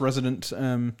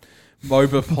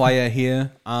MOBA player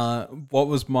here, what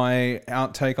was my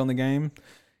outtake on the game?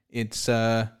 It's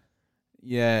it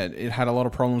had a lot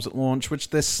of problems at launch, which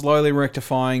they're slowly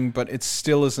rectifying, but it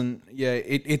still isn't. Yeah,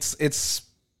 it's.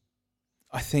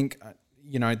 I think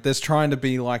there's trying to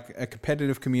be like a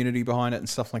competitive community behind it and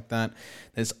stuff like that.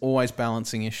 There's always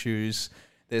balancing issues.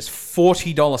 There's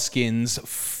 $40 skins.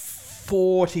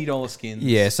 $40 skins.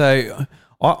 Yeah, so.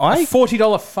 A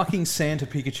 $40 fucking Santa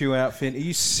Pikachu outfit. Are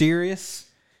you serious?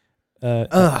 They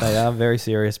are very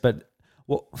serious, but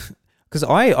because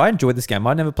I enjoyed this game.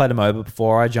 I'd never played a MOBA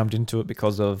before. I jumped into it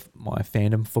because of my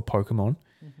fandom for Pokemon,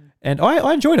 and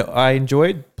I enjoyed it. I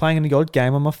enjoyed playing an odd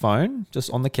game on my phone, just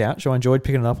on the couch. I enjoyed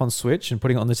picking it up on Switch and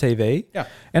putting it on the TV. Yeah,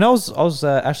 and I was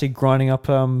actually grinding up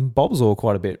Bulbasaur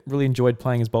quite a bit. Really enjoyed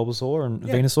playing as Bulbasaur and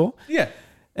Venusaur. Yeah,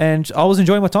 and I was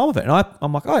enjoying my time with it. And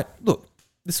I'm like, all right, look.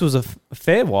 This was a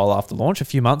fair while after launch, a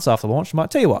few months after launch. I might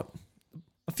tell you what,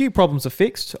 a few problems are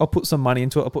fixed. I'll put some money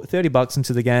into it. I put $30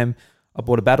 into the game. I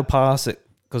bought a battle pass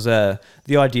because the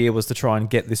idea was to try and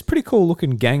get this pretty cool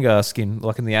looking Gengar skin,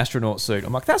 like in the astronaut suit.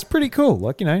 I'm like, that's pretty cool.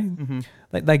 Like,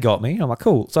 they got me. I'm like,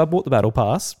 cool. So I bought the battle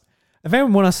pass. And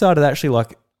then when I started actually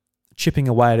like chipping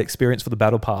away at experience for the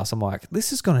battle pass, I'm like,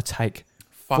 this is going to take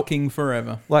fucking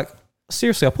forever. Like,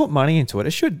 seriously, I put money into it.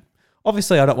 It should.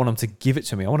 Obviously, I don't want them to give it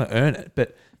to me. I want to earn it.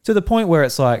 But to the point where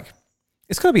it's like,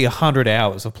 it's got to be 100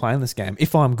 hours of playing this game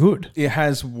if I'm good. It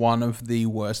has one of the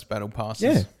worst battle passes.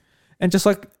 Yeah. And just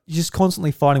like, you're just constantly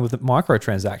fighting with the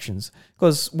microtransactions.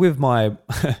 Because with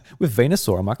with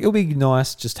Venusaur, I'm like, it'll be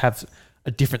nice just to have a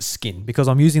different skin because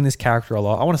I'm using this character a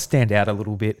lot. I want to stand out a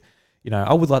little bit.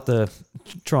 I would like to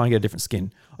try and get a different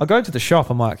skin. I go to the shop.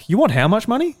 I'm like, you want how much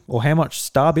money or how much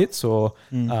star bits or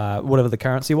whatever the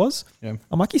currency was? Yeah.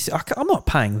 I'm like, I'm not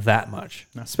paying that much,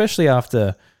 especially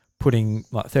after putting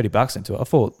like $30 into it. I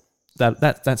thought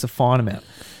that's a fine amount.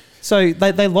 So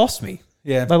they lost me.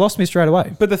 Yeah, they lost me straight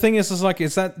away. But the thing is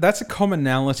that's a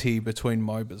commonality between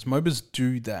MOBAs. MOBAs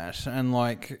do that, and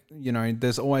like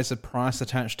there's always a price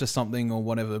attached to something or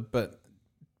whatever. But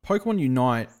Pokemon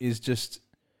Unite is just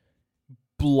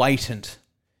blatant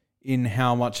in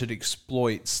how much it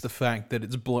exploits the fact that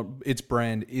its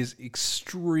brand is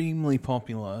extremely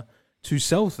popular to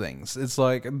sell things. It's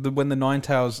like when the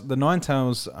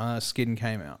Ninetales skin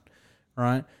came out,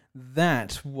 right?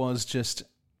 That was just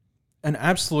an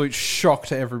absolute shock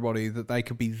to everybody that they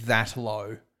could be that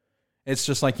low. It's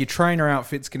just like your trainer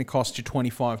outfit's going to cost you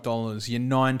 $25. Your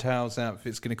Ninetales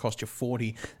outfit's going to cost you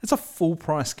 $40. That's a full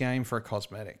price game for a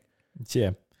cosmetic.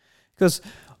 Yeah, because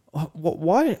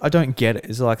why I don't get it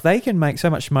is like they can make so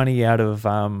much money out of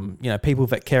people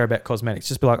that care about cosmetics.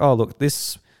 Just be like, oh look,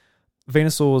 this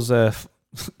Venusaur's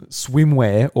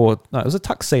swimwear, or no, it was a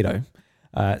tuxedo.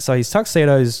 So his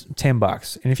tuxedo's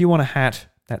 $10, and if you want a hat,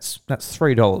 that's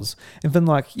 $3. And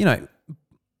then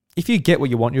if you get what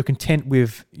you want, you're content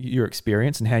with your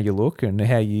experience and how you look and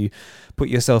how you put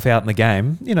yourself out in the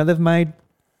game. They've made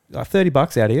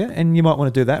 $30 out of you, and you might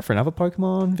want to do that for another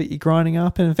Pokemon that you're grinding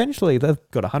up, and eventually they've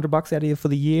got $100 out of you for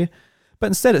the year. But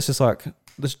instead, it's just like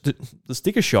the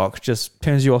sticker shock just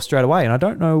turns you off straight away, and I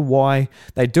don't know why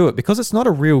they do it because it's not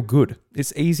a real good.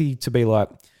 It's easy to be like,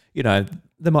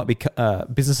 there might be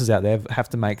businesses out there that have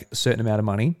to make a certain amount of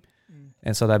money,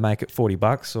 and so they make it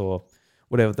 $40 or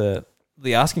whatever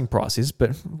the asking price is.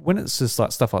 But when it's just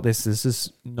like stuff like this, there's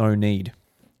just no need.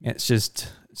 It's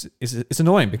just it's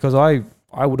annoying because I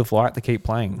I would have liked to keep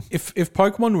playing. If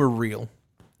Pokemon were real,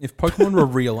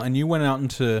 and you went out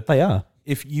into They are.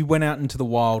 if you went out into the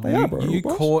wild, They are, bro, you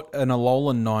boss. caught an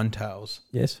Alolan Ninetales.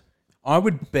 Yes. I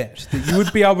would bet that you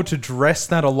would be able to dress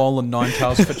that Alolan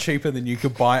Ninetales for cheaper than you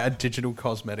could buy a digital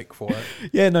cosmetic for it.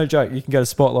 Yeah, no joke. You can go to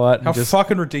Spotlight and How just...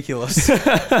 fucking ridiculous.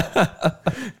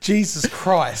 Jesus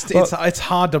Christ. Well- It's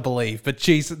hard to believe, but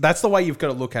Jesus, that's the way you've got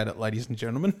to look at it, ladies and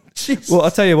gentlemen. Jesus. Well,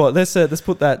 I'll tell you what. Let's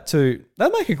put that to...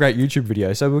 That'll make a great YouTube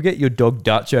video. So we'll get your dog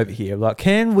Dutch over here. Like,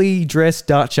 can we dress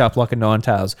Dutch up like a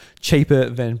Ninetales cheaper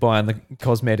than buying the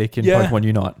cosmetic in Yeah. Pokemon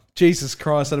Unite? Jesus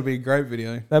Christ, that'd be a great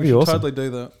video. That'd be We should awesome. Totally do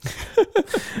that.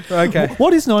 Okay.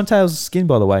 What is Ninetales' skin,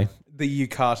 by the way? The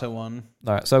Yukata one.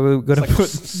 All right, so we've got to It's like put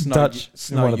snow, Dutch in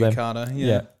snow one of them. Yukata. Yeah.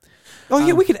 Yeah. Oh,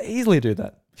 yeah, we could easily do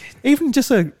that. Even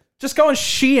just a... Just go on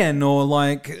Shein or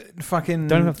like fucking.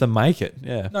 Don't have to make it.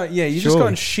 Yeah. No, yeah, you just go Surely.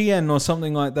 on Shein or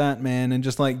something like that, man, and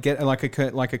just like get like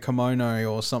a kimono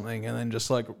or something, and then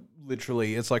just like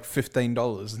literally, it's like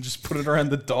 $15, and just put it around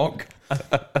the dog.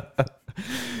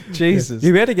 Jesus.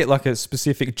 You better get like a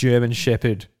specific German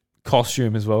Shepherd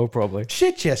costume as well, probably.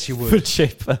 Shit, yes, you For would.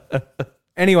 cheap.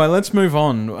 Anyway, let's move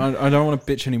on. I don't want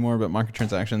to bitch anymore about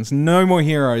microtransactions. No More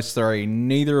Heroes 3.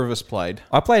 Neither of us played.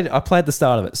 I played the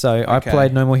start of it. So I Okay.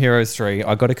 played No More Heroes 3.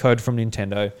 I got a code from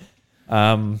Nintendo.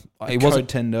 It wasn't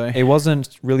Tendo. it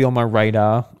wasn't really on my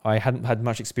radar. I hadn't had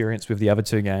much experience with the other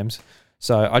two games.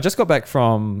 So I just got back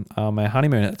from my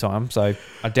honeymoon at the time. So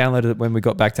I downloaded it when we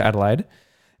got back to Adelaide.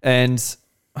 And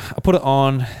I put it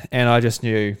on and I just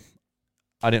knew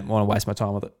I didn't want to waste my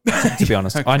time with it, to be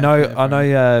honest. Okay, I know yeah, I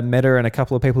know Meta and a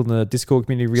couple of people in the Discord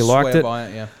community really liked Swear it. by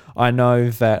it, yeah. I know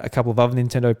that a couple of other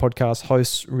Nintendo podcast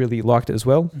hosts really liked it as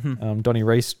well. Mm-hmm. Donnie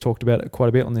Reese talked about it quite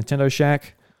a bit on Nintendo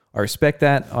Shack. I respect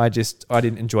that. I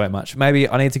didn't enjoy it much. Maybe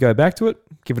I need to go back to it,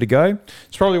 give it a go.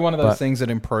 It's probably one of those But- things that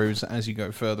improves as you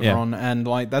go further Yeah. on, and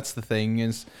like that's the thing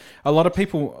is, a lot of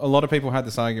people had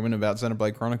this argument about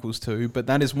Xenoblade Chronicles 2, but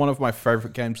that is one of my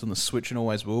favorite games on the Switch and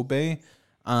always will be.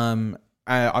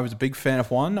 I was a big fan of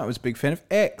 1. I was a big fan of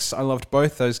X. I loved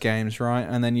both those games, right?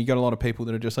 And then you got a lot of people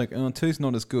that are just like, oh, 2's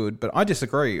not as good. But I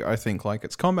disagree. I think like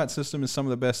its combat system is some of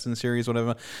the best in the series,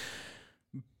 whatever.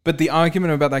 But the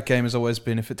argument about that game has always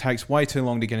been if it takes way too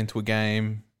long to get into a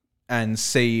game and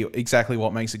see exactly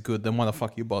what makes it good, then why the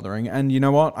fuck are you bothering? And you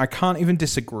know what? I can't even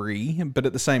disagree, but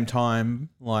at the same time,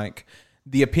 like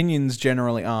the opinions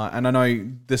generally are, and I know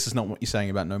this is not what you're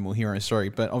saying about No More Heroes 3,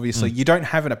 but obviously you don't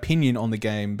have an opinion on the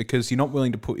game because you're not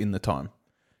willing to put in the time.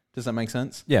 Does that make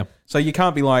sense? Yeah. So you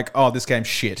can't be like, oh, this game's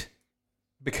shit.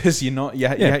 Because you're not,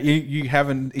 you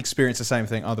haven't experienced the same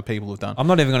thing other people have done. I'm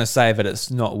not even going to say that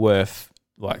it's not worth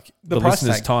like the price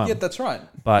listener's tag. time. Yeah, that's right.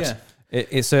 But Yeah.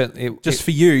 it certainly... Just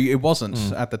for you, it wasn't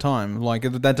at the time. Like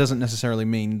that doesn't necessarily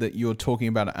mean that you're talking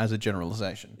about it as a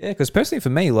generalization. Yeah, because personally for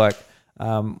me, like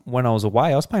when I was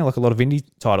away, I was playing like a lot of indie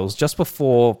titles. Just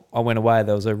before I went away,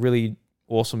 there was a really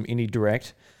awesome indie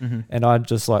direct, and I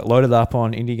just like loaded up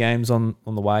on indie games on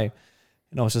the way,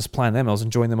 and I was just playing them. I was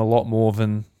enjoying them a lot more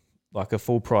than like a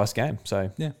full price game. So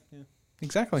Yeah,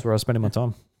 exactly. that's where I was spending my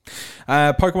time.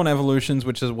 Pokemon Evolutions,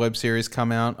 which is a web series,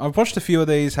 come out. I've watched a few of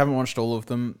these, haven't watched all of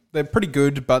them. They're pretty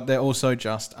good, but they're also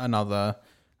just another.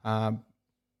 What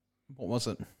was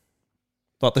it?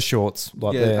 Like the shorts,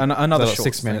 like Yeah, another like shorts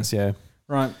 6 thing. minutes. Yeah,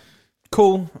 Right.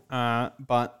 Cool.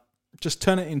 But just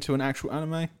turn it into an actual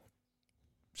anime.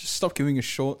 Just stop giving us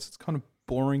shorts. It's kind of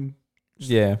boring.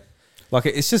 yeah. Like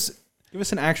it's just Give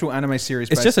us an actual anime series.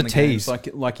 It's based just on a the games,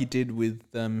 tease. like you did with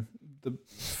the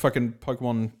fucking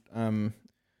Pokemon.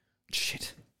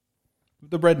 Shit.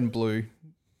 The red and blue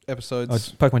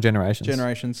episodes. Pokemon Generations.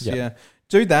 Generations. Yeah. Yeah.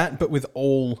 Do that, but with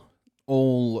all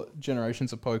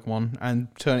generations of Pokemon, and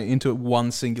turn it into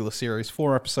one singular series,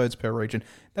 4 episodes per region.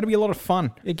 That'd be a lot of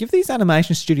fun. Yeah, give these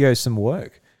animation studios some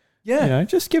work. Yeah. You know,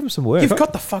 just give them some work. You've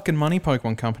got the fucking money,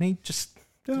 Pokemon Company. Just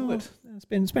do Oh, it. it's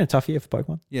been a tough year for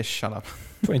Pokemon. Yeah, shut up.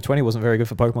 2020 wasn't very good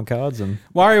for Pokemon cards, and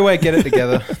WarioWare Get It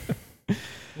Together.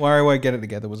 WarioWare Get It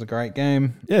Together was a great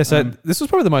game. yeah. So this was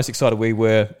probably the most excited we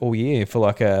were all year for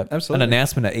like an Absolutely.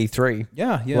 announcement at E3.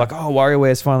 Yeah, yeah. Like, oh,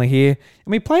 WarioWare's finally here,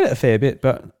 and we played it a fair bit,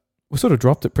 but we sort of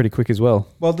dropped it pretty quick as well.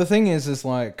 Well, the thing is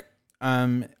like,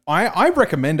 I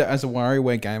recommend it as a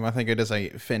WarioWare game. I think it is a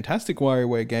fantastic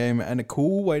WarioWare game and a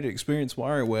cool way to experience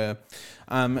WarioWare.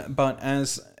 But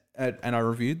and I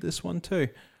reviewed this one too.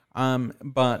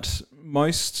 But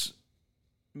most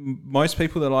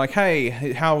people are like, hey,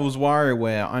 how was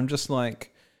WarioWare? I'm just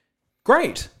like,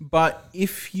 great. But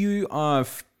if you are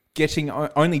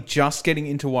only just getting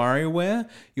into WarioWare,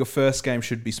 your first game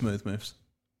should be Smooth Moves.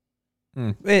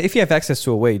 If you have access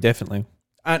to a Wii, definitely.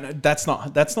 And that's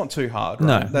not too hard,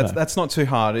 right? That's not too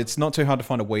hard. It's not too hard to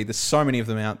find a Wii. There's so many of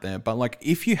them out there. But like,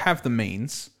 if you have the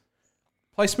means,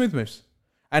 play Smooth Moves.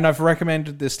 And I've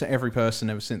recommended this to every person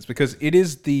ever since because it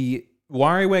is the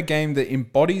WarioWare game that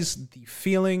embodies the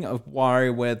feeling of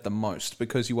WarioWare the most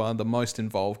because you are the most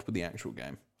involved with the actual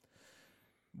game.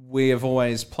 We have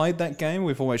always played that game.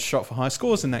 We've always shot for high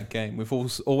scores in that game. We've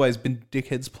always been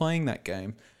dickheads playing that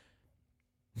game.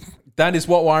 That is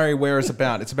what WarioWare is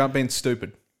about. It's about being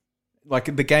stupid.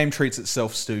 Like, the game treats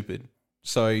itself stupid.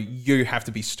 So you have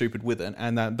to be stupid with it.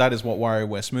 And that is what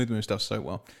WarioWare Smooth Moves does so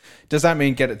well. Does that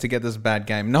mean Get It Together is a bad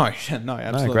game? No,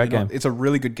 absolutely great not. game. It's a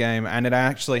really good game. And it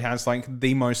actually has like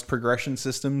the most progression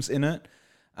systems in it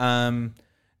than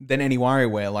any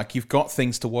WarioWare. Like, you've got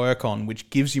things to work on, which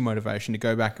gives you motivation to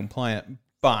go back and play it.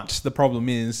 But the problem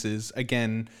is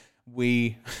again,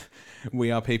 we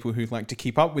are people who like to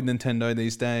keep up with Nintendo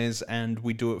these days, and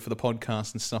we do it for the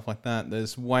podcast and stuff like that.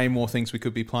 There's way more things we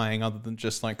could be playing other than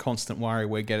just like constant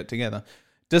WarioWare Get It Together.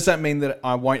 Does that mean that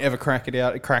I won't ever crack it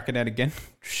out again?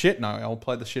 Shit, no. I'll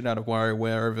play the shit out of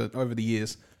WarioWare over the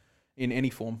years in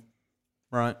any form,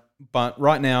 right? But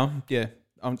right now, yeah,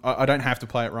 I don't have to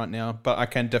play it right now, but I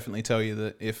can definitely tell you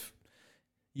that if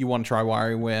you want to try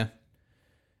WarioWare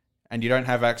and you don't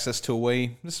have access to a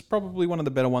Wii, this is probably one of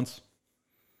the better ones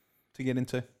to get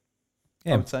into,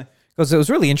 I would say. Because it was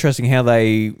really interesting how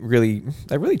they really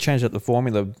changed up the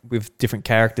formula with different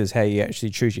characters, how you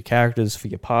actually choose your characters for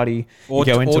your party. Or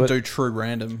do true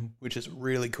random, which is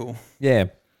really cool. Yeah.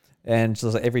 And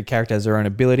so every character has their own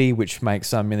ability, which makes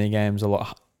some mini games a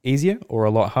lot easier or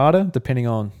a lot harder, depending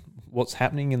on what's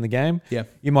happening in the game. Yeah.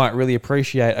 You might really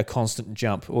appreciate a constant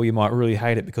jump, or you might really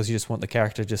hate it because you just want the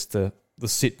character just to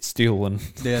sit still and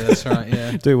yeah, that's right.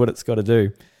 Yeah. do what it's got to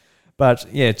do. But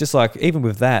yeah, just like even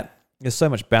with that, there's so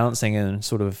much balancing and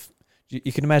sort of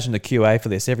you can imagine the QA for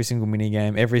this. Every single mini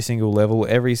game, every single level,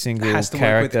 every single it has to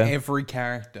character. work with every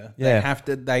character. Yeah. They have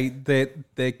to.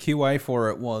 Their QA for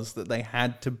it was that they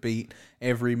had to beat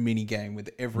every mini game with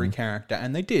every character,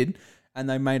 and they did, and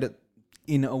they made it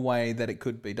in a way that it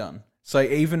could be done. So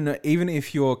even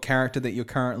if your character that you're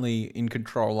currently in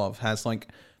control of has like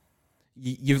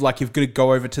you've got to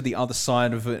go over to the other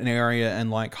side of an area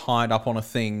and like hide up on a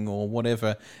thing or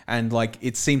whatever, and like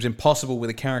it seems impossible with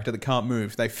a character that can't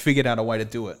move, they figured out a way to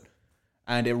do it,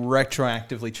 and it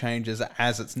retroactively changes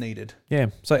as it's needed. Yeah.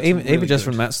 So even just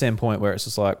from that standpoint, where it's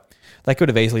just like they could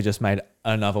have easily just made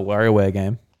another WarioWare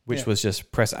game, which was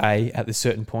just press A at this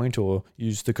certain point or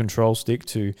use the control stick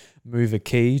to move a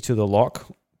key to the lock,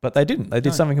 but they didn't. They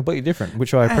did something completely different,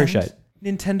 which I appreciate.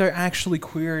 And Nintendo actually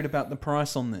queried about the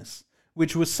price on this,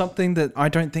 which was something that I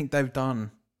don't think they've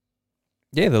done.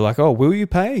 Yeah, they're like, "Oh, will you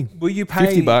pay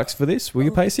 $50 for this? Will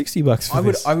you pay $60 for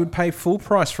this?" I would pay full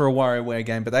price for a WarioWare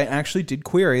game, but they actually did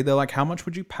query. They're like, "How much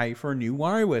would you pay for a new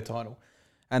WarioWare title?"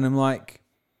 And I'm like,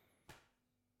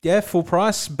 "Yeah, full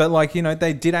price." But like,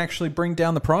 they did actually bring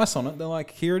down the price on it. They're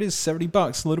like, "Here it is,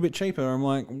 $70, a little bit cheaper." I'm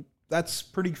like, "That's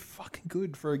pretty fucking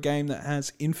good for a game that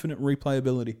has infinite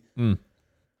replayability."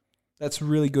 That's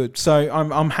really good. So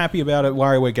I'm happy about it.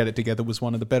 WarioWare Get It Together was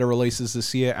one of the better releases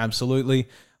this year, absolutely.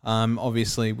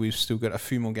 Obviously, we've still got a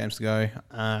few more games to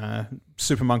go.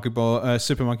 Super Monkey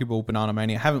Ball Banana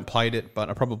Mania. Haven't played it,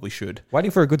 but I probably should. Waiting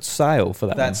for a good sale for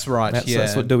that. That's one. right.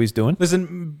 That's what Dewey's doing.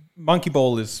 Listen, Monkey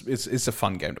Ball is a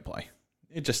fun game to play.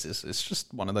 It just is. It's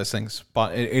just one of those things.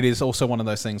 But it is also one of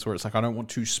those things where it's like I don't want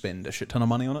to spend a shit ton of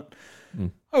money on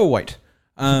it. Oh wait.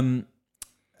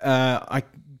 I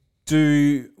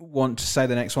do want to say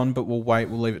the next one, but we'll wait.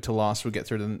 We'll leave it till last. We'll get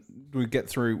through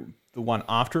the one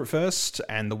after it first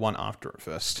and the one after it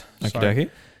first. Okay.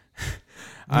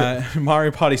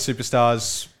 Mario Party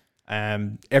Superstars.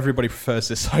 Everybody prefers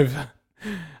this over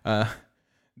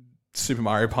Super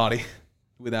Mario Party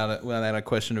without a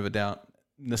question of a doubt.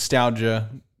 Nostalgia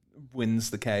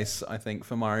wins the case, I think,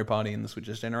 for Mario Party in the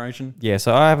Switch's generation. Yeah,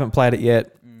 so I haven't played it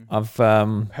yet. I've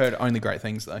heard only great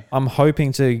things though. I'm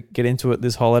hoping to get into it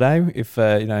this holiday if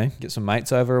get some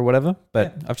mates over or whatever.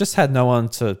 But I've just had no one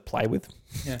to play with.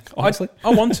 Yeah, honestly,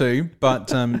 I want to,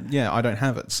 but I don't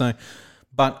have it. So,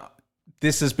 but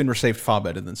this has been received far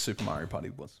better than Super Mario Party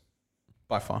was,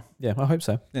 by far. Yeah, I hope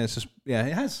so. Yeah,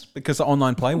 it has, because the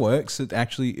online play works. It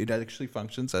actually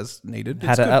functions as needed.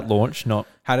 Had it at launch, not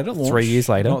 3 years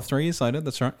later. Not 3 years later.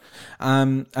 That's right.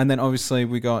 And then obviously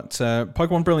we got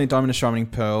Pokemon Brilliant Diamond and Shining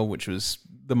Pearl, which was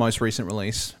the most recent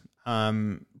release.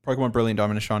 Pokemon Brilliant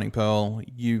Diamond and Shining Pearl.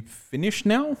 You finished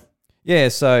now? Yeah,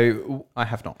 so I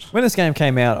have not. when this game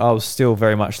came out, I was still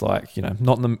very much like,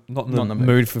 not in the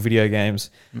mood for video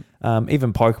games.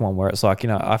 Even Pokemon, where it's like,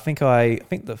 I think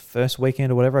the first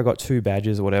weekend or whatever, I got 2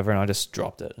 badges or whatever, and I just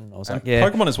dropped it. And I was like, yeah.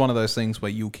 Pokemon is one of those things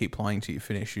where you'll keep playing till you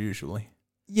finish usually.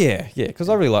 Yeah, because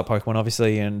I really like Pokemon,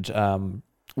 obviously, and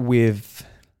with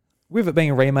it being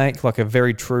a remake, like a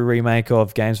very true remake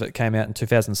of games that came out in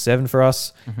 2007 for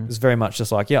us, it's very much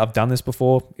just like, yeah, I've done this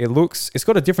before. It's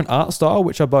got a different art style,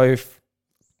 which I both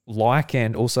like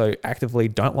and also actively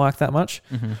don't like that much.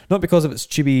 Not because of its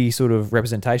chibi sort of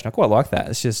representation. I quite like that.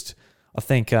 It's just, I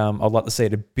think I'd like to see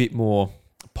it a bit more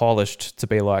polished to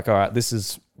be like, all right, this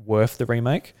is worth the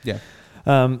remake. Yeah.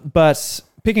 But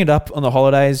picking it up on the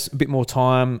holidays, a bit more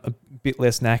time, a bit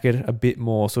less knackered, a bit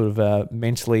more sort of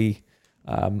mentally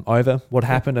over what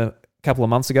happened a couple of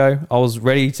months ago. I was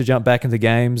ready to jump back into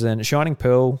games, and Shining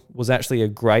Pearl was actually a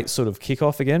great sort of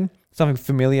kickoff again. Something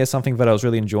familiar, something that I was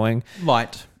really enjoying.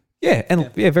 Light. Yeah,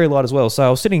 and very light as well. So I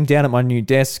was sitting down at my new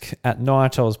desk at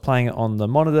night. I was playing it on the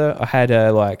monitor. I had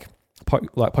like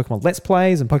Pokemon Let's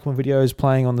Plays and Pokemon videos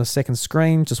playing on the second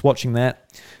screen, just watching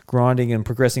that, grinding and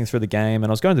progressing through the game. And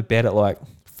I was going to bed at like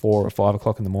 4 or 5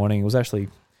 o'clock in the morning. It was actually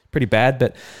pretty bad,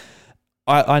 but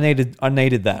I needed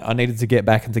that. I needed to get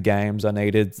back into games. I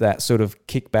needed that sort of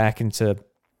kick back into,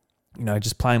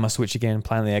 just playing my Switch again,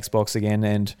 playing the Xbox again.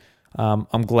 And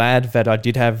I'm glad that I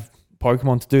did have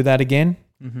Pokemon to do that again,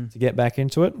 to get back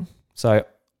into it. So,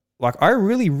 I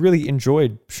really, really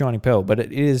enjoyed Shining Pearl, but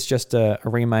it is just a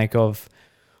remake of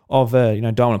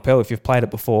Diamond and Pearl. If you've played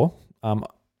it before,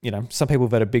 some people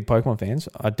that are big Pokemon fans,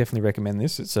 I definitely recommend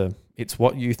this. It's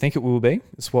what you think it will be.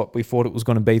 It's what we thought it was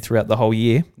going to be throughout the whole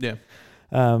year. Yeah.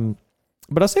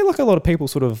 But I see like a lot of people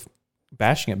sort of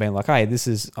bashing it, being like, "Hey,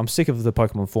 I'm sick of the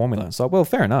Pokemon formula." It's like, well,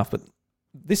 fair enough, but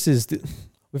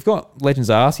we've got Legends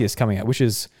Arceus coming out, which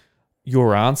is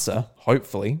your answer,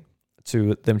 hopefully,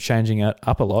 to them changing it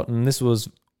up a lot. And this was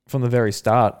from the very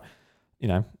start,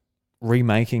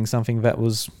 remaking something that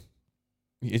was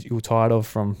you were tired of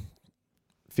from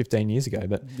 15 years ago.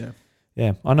 But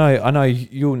yeah, I know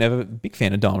you're never a big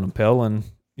fan of Diamond and Pearl, and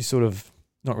you're sort of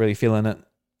not really feeling it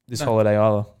this holiday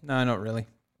either. No, not really.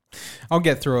 I'll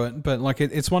get through it, but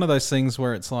it's one of those things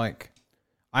where it's like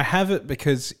I have it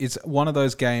because it's one of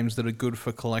those games that are good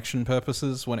for collection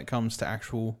purposes when it comes to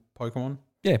actual Pokemon.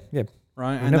 Yeah.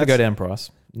 Right. And never go down in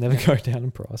price. Never go down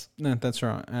in price. No, that's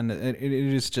right. And it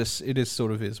is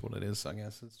sort of is what it is, I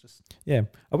guess. It's just... Yeah.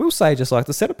 I will say just like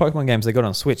the set of Pokemon games they got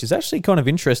on Switch is actually kind of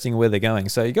interesting where they're going.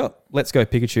 So you got Let's Go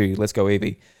Pikachu, Let's Go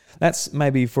Eevee. That's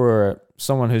maybe for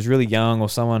someone who's really young or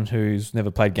someone who's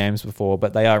never played games before,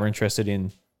 but they are interested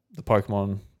in the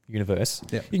Pokemon universe.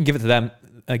 Yeah. You can give it to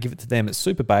them. It's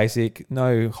super basic.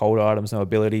 No hold items, no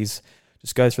abilities.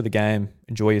 Just go through the game,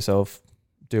 enjoy yourself,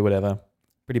 do whatever.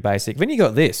 Pretty basic. Then you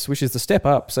got this, which is the step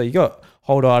up. So you got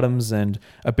hold items and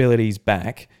abilities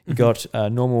back. You got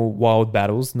normal wild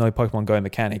battles, no Pokemon Go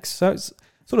mechanics. So it's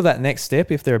sort of that next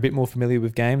step. If they're a bit more familiar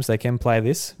with games, they can play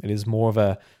this. It is more of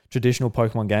a traditional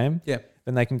Pokemon game. Yeah.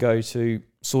 Then they can go to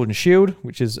Sword and Shield,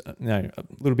 which is a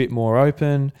little bit more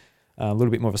open, a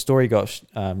little bit more of a story. You got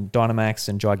Dynamax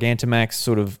and Gigantamax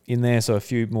sort of in there, so a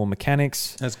few more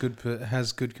mechanics. Has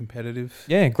good competitive.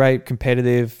 Yeah, great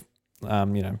competitive. A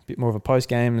bit more of a post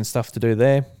game and stuff to do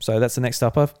there. So that's the next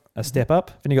step up.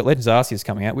 Then you got Legends Arceus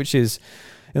coming out, which is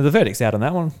the verdict's out on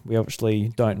that one. We obviously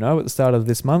don't know at the start of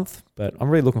this month, but I'm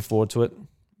really looking forward to it.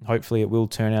 Hopefully, it will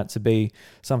turn out to be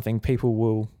something people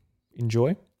will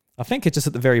enjoy. I think it's just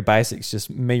at the very basics, just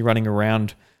me running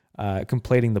around,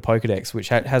 completing the Pokedex, which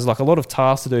has like a lot of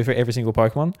tasks to do for every single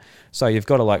Pokemon. So you've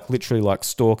got to literally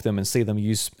stalk them and see them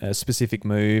use specific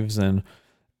moves and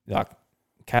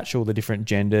catch all the different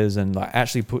genders and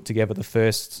actually put together the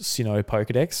first Sinnoh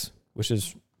Pokedex, which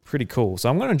is pretty cool. So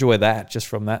I'm going to enjoy that just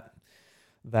from that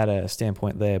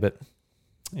standpoint there. But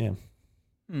yeah,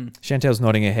 Chantel's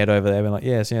nodding her head over there, being like,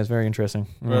 "Yes, it's very interesting."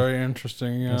 Very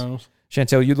interesting. Yes.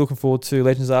 Chantel, you looking forward to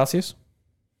Legends Arceus?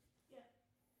 Yeah.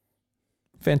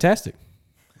 Fantastic.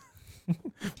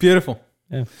 Beautiful.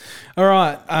 Yeah. All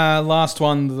right. Last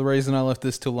one. The reason I left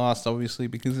this till last, obviously,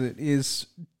 because it is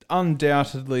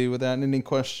undoubtedly, without any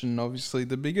question, obviously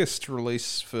the biggest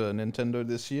release for Nintendo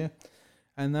this year,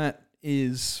 and that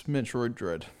is Metroid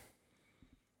Dread.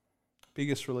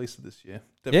 Biggest release of this year,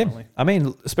 definitely. Yeah, I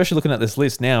mean, especially looking at this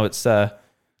list now, it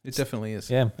definitely is.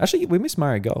 Yeah, actually, we missed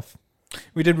Mario Golf.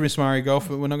 We did miss Mario Golf,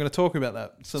 but we're not going to talk about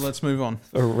that. So let's move on.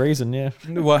 For a reason, yeah.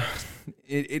 Well,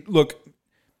 look.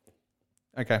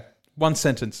 Okay, one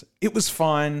sentence. It was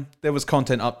fine. There was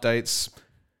content updates.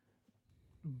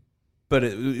 But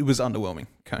it was underwhelming.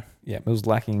 Okay. Yeah, it was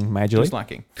lacking majorly. It was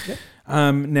lacking. Yep.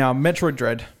 Now, Metroid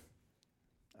Dread.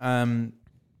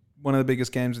 One of the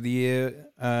biggest games of the year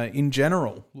in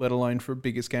general, let alone for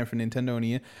biggest game for Nintendo in a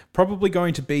year. Probably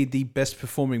going to be the best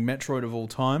performing Metroid of all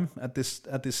time at this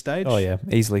stage. Oh yeah,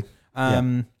 easily.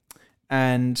 And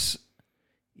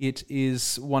it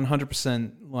is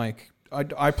 100% like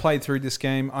I played through this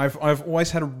game. I've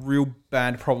always had a real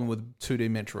bad problem with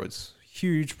 2D Metroids,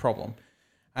 huge problem,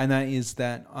 and that is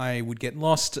that I would get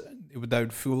lost. They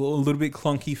would feel a little bit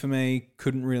clunky for me.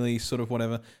 Couldn't really sort of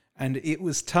whatever. And it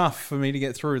was tough for me to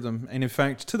get through them. And in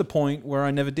fact, to the point where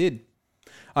I never did.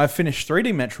 I've finished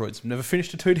 3D Metroids, never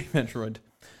finished a 2D Metroid.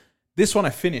 This one I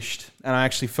finished, and I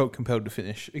actually felt compelled to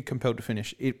finish.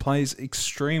 It plays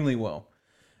extremely well.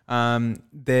 There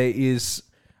is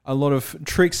a lot of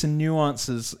tricks and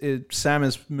nuances.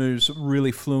 Samus moves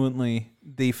really fluently.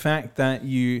 The fact that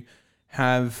you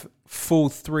have full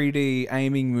 3D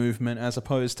aiming movement as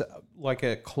opposed to like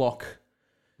a clock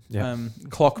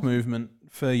movement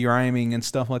for your aiming and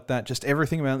stuff like that. Just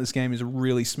everything about this game is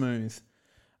really smooth.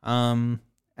 And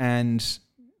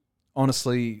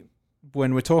honestly,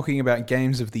 when we're talking about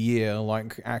games of the year,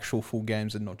 like actual full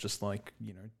games and not just like,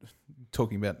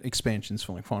 talking about expansions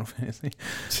for like Final Fantasy,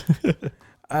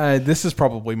 this is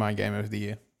probably my game of the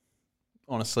year.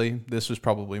 Honestly, this was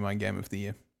probably my game of the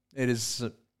year. It is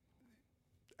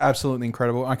absolutely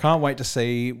incredible. I can't wait to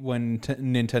see when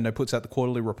Nintendo puts out the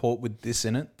quarterly report with this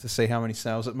in it to see how many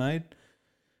sales it made.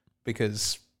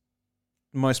 Because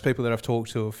most people that I've talked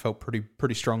to have felt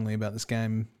pretty strongly about this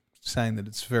game, saying that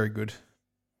it's very good.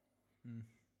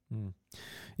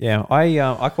 Yeah,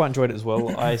 I quite enjoyed it as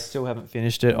well. I still haven't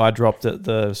finished it. I dropped it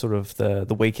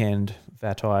the weekend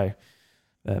that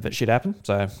shit happened.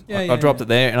 So I dropped it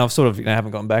there, and I've sort of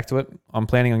haven't gotten back to it. I'm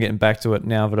planning on getting back to it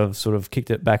now that I've sort of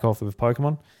kicked it back off with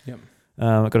Pokemon. Yep.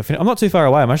 I've got to finish. I'm not too far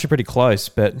away. I'm actually pretty close,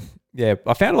 but yeah,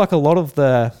 I found like a lot of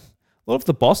the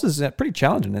bosses are pretty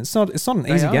challenging. It's not an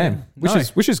easy game,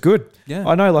 which is good. Yeah.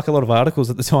 I know like a lot of articles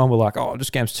at the time were like, "Oh, this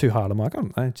game's too hard." I'm like, "Oh,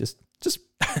 no,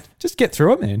 just get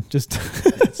through it, man. Just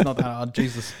it's not that hard,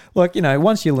 Jesus." Like,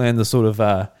 once you learn the sort of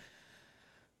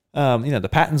the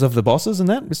patterns of the bosses and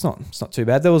that, it's not too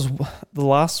bad. There was the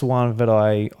last one that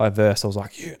I versed. I was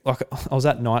like, I was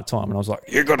at night time and I was like,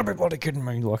 "You got to be bloody kidding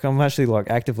me!" Like I'm actually like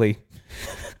actively,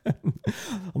 I'm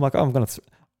like,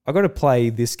 I got to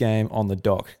play this game on the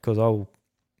dock because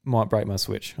might break my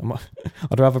Switch.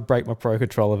 I'd rather break my Pro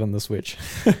Controller than the Switch.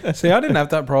 See, I didn't have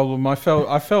that problem. I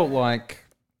felt like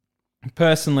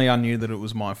personally, I knew that it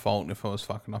was my fault if I was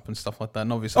fucking up and stuff like that.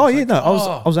 And obviously,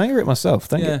 I was angry at myself.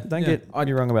 Don't get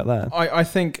me wrong about that. I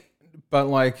think, but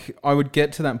like I would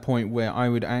get to that point where I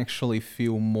would actually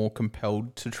feel more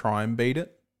compelled to try and beat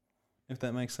it, if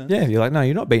that makes sense. Yeah, you're like, no,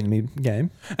 you're not beating me,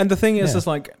 game. And the thing is, it's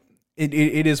like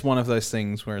it is one of those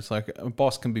things where it's like a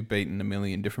boss can be beaten a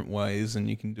million different ways, and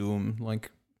you can do them like,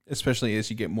 especially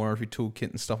as you get more of your toolkit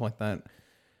and stuff like that.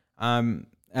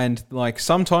 And like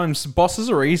sometimes bosses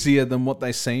are easier than what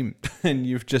they seem, and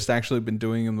you've just actually been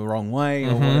doing them the wrong way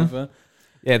or whatever.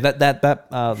 Yeah, that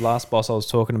last boss I was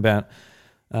talking about,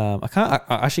 I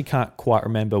actually can't quite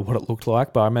remember what it looked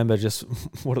like, but I remember just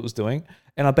what it was doing,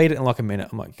 and I beat it in like a minute.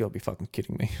 I'm like, you gotta be fucking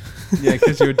kidding me. Yeah,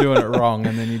 because you were doing it wrong,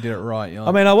 and then you did it right. Like,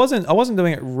 I mean, I wasn't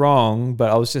doing it wrong, but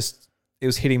it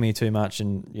was hitting me too much,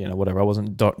 and whatever. I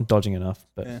wasn't dodging enough,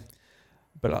 but. Yeah.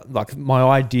 But like my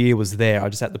idea was there, I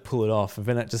just had to pull it off, and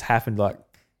then it just happened. Like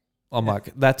I'm like,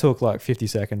 that took like 50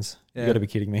 seconds. You got to be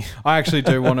kidding me. I actually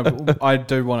do want to. I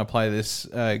do want to play this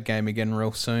game again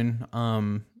real soon.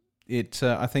 I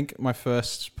think my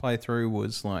first playthrough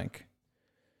was like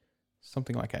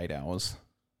something like 8 hours.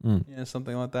 Yeah,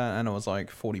 something like that, and it was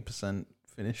like 40%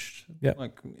 finished. Yeah,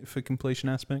 like for completion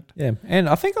aspect. Yeah, and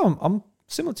I think I'm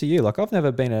similar to you. Like I've never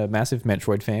been a massive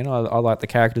Metroid fan. I like the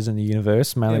characters in the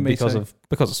universe mainly because of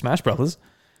Smash Brothers.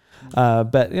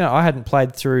 But I hadn't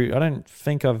played through. I don't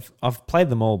think I've played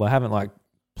them all, but I haven't like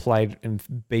played and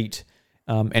beat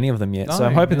any of them yet. So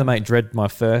I'm hoping to make Dread my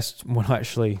first when I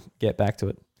actually get back to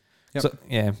it. Yep. So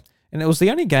yeah, and it was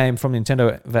the only game from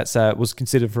Nintendo that's was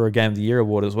considered for a Game of the Year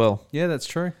award as well. Yeah, that's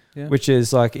true. Yeah, which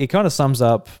is like it kind of sums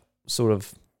up sort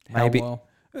of maybe. How well?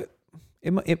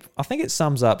 I think it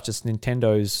sums up just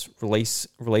Nintendo's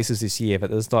releases this year, but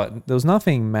there was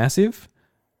nothing massive,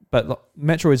 but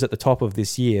Metroid's at the top of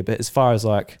this year. But as far as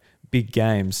like big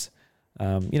games,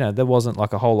 there wasn't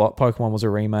like a whole lot. Pokemon was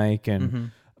a remake, and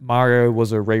Mario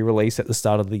was a re-release at the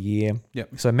start of the year. Yep.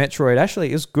 So Metroid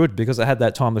actually is good because it had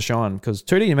that time to shine. Because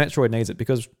 2D Metroid needs it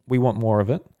because we want more of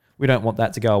it. We don't want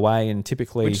that to go away, and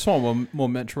typically we just want more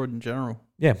Metroid in general.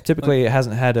 Yeah, typically it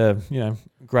hasn't had a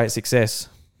great success.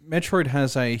 Metroid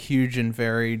has a huge and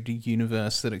varied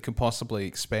universe that it could possibly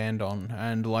expand on,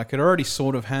 and like it already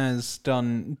sort of has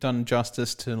done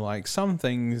justice to like some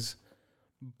things,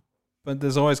 but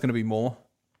there's always going to be more.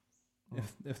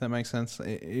 If that makes sense,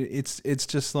 it's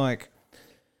just like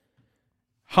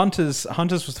Hunters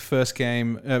was the first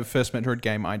Metroid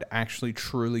game I'd actually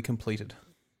truly completed.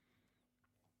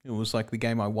 It was like the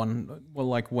game I won. Well,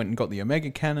 like went and got the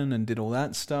Omega Cannon and did all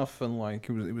that stuff, and like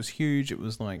it was huge. It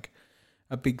was like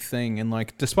a big thing, and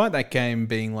like despite that game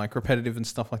being like repetitive and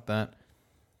stuff like that,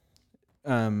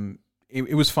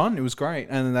 it was fun. It was great,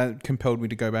 and that compelled me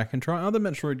to go back and try other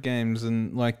Metroid games,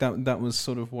 and like that was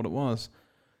sort of what it was.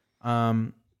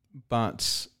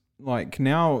 But like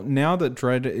now that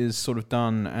Dread is sort of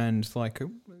done, and like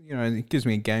it gives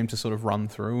me a game to sort of run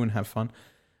through and have fun.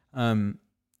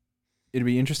 It'd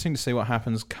be interesting to see what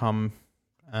happens come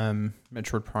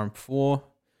Metroid Prime 4.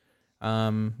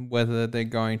 Whether they're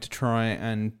going to try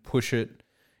and push it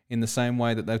in the same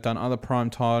way that they've done other Prime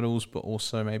titles, but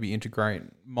also maybe integrate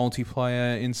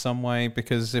multiplayer in some way.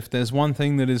 Because if there's one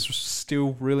thing that is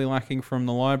still really lacking from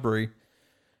the library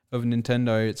of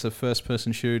Nintendo, it's a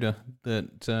first-person shooter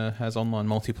that has online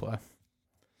multiplayer.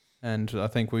 And I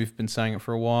think we've been saying it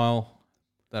for a while.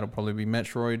 That'll probably be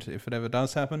Metroid if it ever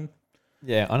does happen.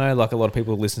 Yeah, I know like a lot of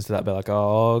people listen to that, but like,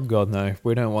 oh god, no,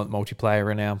 we don't want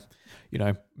multiplayer in our,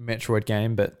 Metroid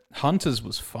game. But Hunters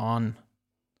was fun.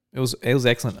 It was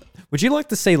excellent. Would you like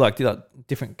to see like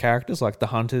different characters, like the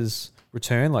Hunters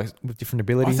return, like with different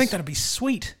abilities? I think that'd be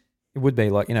sweet. It would be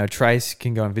like Trace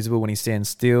can go invisible when he stands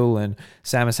still, and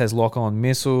Samus has lock-on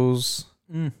missiles.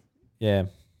 Yeah,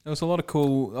 there was a lot of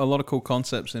cool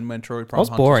concepts in Metroid Prime. I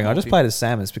was boring. I just played as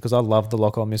Samus because I loved the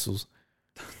lock-on missiles.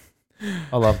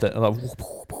 I loved it.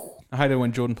 I hated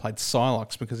when Jordan played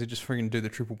Psylocke because he just freaking do the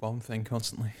triple bomb thing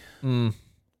constantly. You're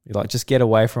like, just get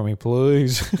away from me,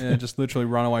 please. Yeah, just literally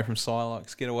run away from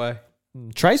Psylocke. Get away.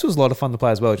 Trace was a lot of fun to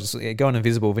play as well. Just going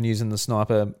invisible and using the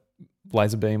sniper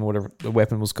laser beam or whatever the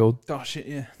weapon was called. Oh shit,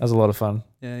 yeah. That was a lot of fun.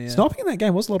 Yeah. Sniping in that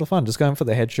game was a lot of fun. Just going for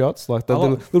the headshots, like the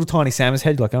little tiny Samus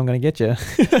head. Like, I'm going to get you.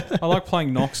 I like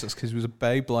playing Noxus because he was a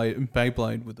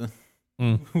Beyblade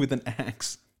with an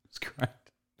axe. It's great.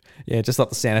 Yeah, just like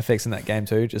the sound effects in that game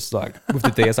too. Just like with the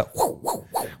DS, like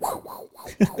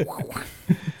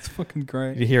it's fucking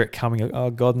great. You hear it coming.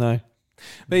 Oh god, no!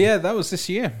 But yeah, that was this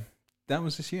year.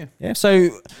 Yeah. So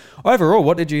overall,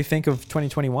 what did you think of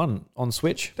 2021 on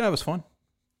Switch? That was fun.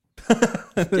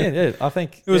 yeah. I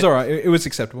think it was all right. It was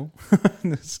acceptable.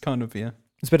 It's kind of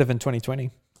It's better than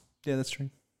 2020. Yeah, that's true.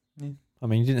 Yeah. I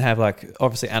mean, you didn't have like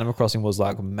obviously Animal Crossing was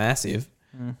like massive,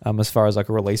 as far as like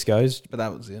a release goes. But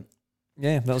that was it.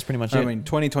 Yeah, that was pretty much it. I mean,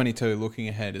 2022, looking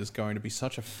ahead, is going to be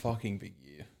such a fucking big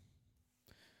year.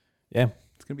 Yeah.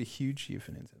 It's going to be a huge year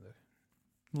for Nintendo.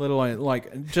 Let alone,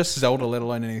 like, just Zelda, let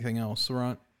alone anything else,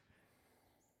 right?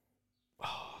 Oh,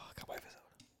 I can't wait for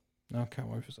Zelda. No, I can't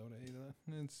wait for Zelda either.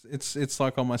 It's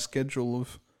like on my schedule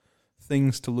of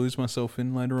things to lose myself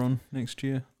in later on next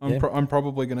year. I'm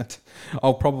probably going to...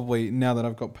 I'll probably, now that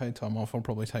I've got paid time off, I'll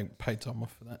probably take paid time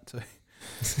off for that too.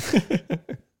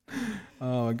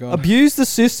 Oh my god! Abuse the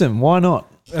system. Why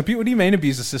not? What do you mean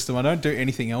abuse the system? I don't do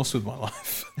anything else with my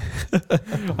life.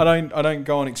 I don't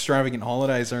go on extravagant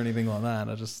holidays or anything like that.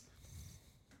 I just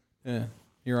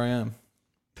here I am.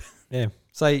 Yeah.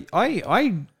 So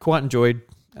I quite enjoyed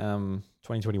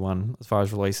 2021 as far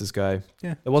as releases go.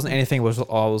 Yeah. There wasn't anything I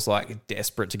was like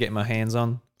desperate to get my hands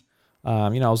on. I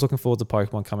was looking forward to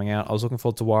Pokemon coming out. I was looking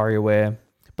forward to WarioWare,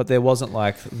 but there wasn't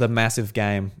like the massive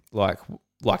game like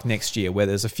next year where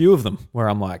there's a few of them where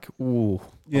I'm like, ooh.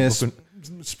 Yes.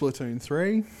 Splatoon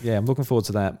 3. Yeah, I'm looking forward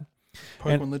to that.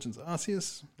 Pokemon Legends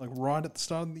Arceus, like right at the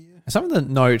start of the year. Something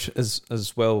to note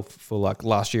as well for like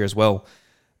last year as well,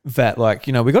 that like,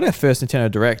 we got our first Nintendo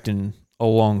Direct in a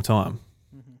long time,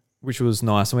 which was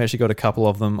nice. And we actually got a couple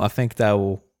of them. I think they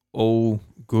were all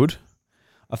good.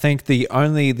 I think the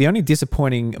only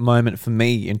disappointing moment for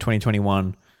me in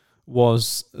 2021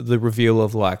 was the reveal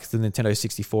of like the Nintendo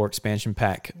 64 expansion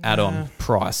pack add-on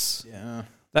price. Yeah.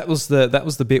 That was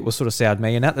the bit what sort of soured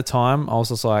me. And at the time, I was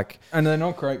just like... And they're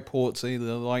not great ports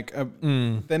either. Like,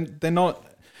 they're not...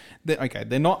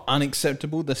 They're not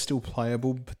unacceptable. They're still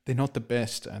playable, but they're not the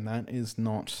best. And that is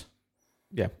not...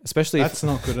 Yeah, especially... That's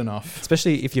not good enough.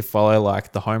 Especially if you follow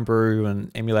like the homebrew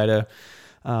and emulator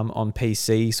on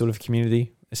PC sort of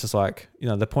community. It's just like,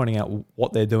 they're pointing out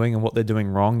what they're doing and what they're doing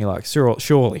wrong. You're like,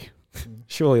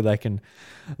 surely they can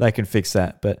fix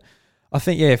that. But I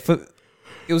think,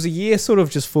 it was a year sort of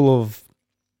just full of,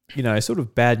 sort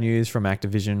of bad news from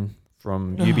Activision,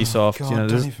 from Ubisoft.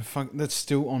 God, that's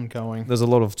still ongoing. There's a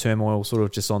lot of turmoil sort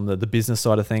of just on the business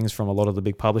side of things from a lot of the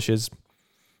big publishers.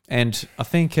 And I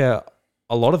think a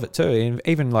lot of it too, and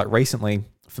even like recently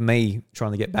for me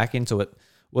trying to get back into it,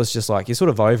 was just like you're sort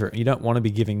of over it. You don't want to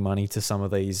be giving money to some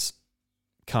of these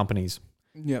companies.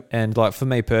 Yep. And like for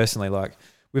me personally, like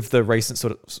with the recent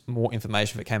sort of more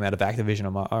information that came out of Activision,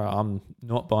 I'm like, all right, I'm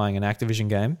not buying an Activision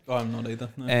game. I'm not either.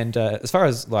 No. And as far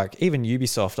as like even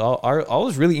Ubisoft, I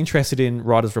was really interested in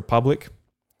Riders Republic.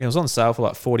 It was on sale for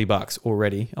like $40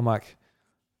 already. I'm like,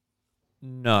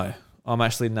 no, I'm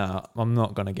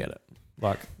not going to get it.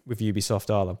 Like with Ubisoft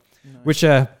either, which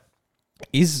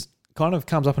is kind of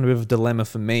comes up in a bit of a dilemma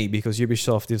for me because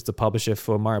Ubisoft is the publisher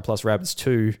for Mario Plus Rabbids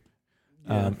 2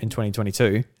 in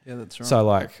 2022. Yeah, that's right. So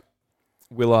like,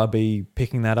 will I be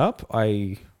picking that up?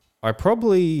 I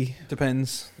probably...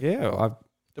 Depends. Yeah.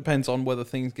 Depends on whether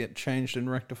things get changed and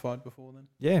rectified before then.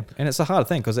 Yeah, and it's a hard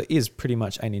thing because it is pretty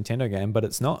much a Nintendo game, but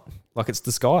it's not. Like, it's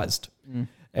disguised.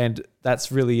 And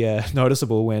that's really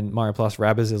noticeable when Mario Plus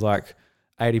Rabbids is like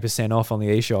 80% off on the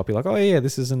eShop. You're like, oh yeah,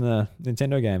 this isn't a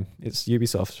Nintendo game. It's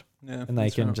Ubisoft. Yeah, and they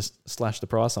can just slash the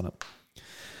price on it.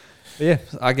 But yeah,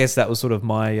 I guess that was sort of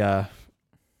my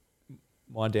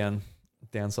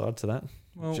downside to that,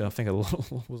 which I think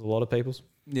was a lot of people's.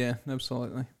 Yeah,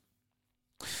 absolutely.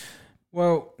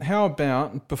 Well, how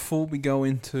about before we go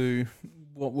into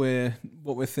what we're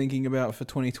thinking about for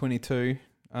 2022,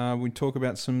 we talk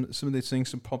about some of these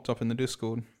things that popped up in the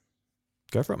Discord.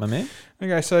 Go for it, my man.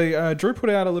 Okay, so Drew put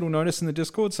out a little notice in the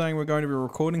Discord saying we're going to be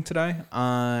recording today,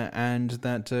 and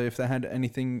that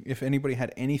if anybody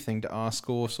had anything to ask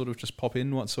or sort of just pop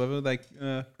in whatsoever, they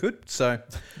could. So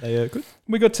they could.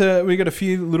 We got a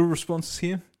few little responses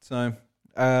here. So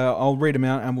I'll read them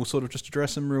out and we'll sort of just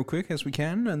address them real quick as we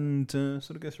can and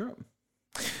sort of go through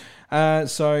it.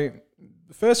 So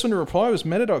the first one to reply was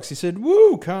Metadox. He said,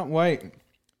 "Woo, can't wait.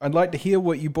 I'd like to hear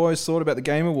what you boys thought about the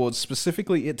Game Awards,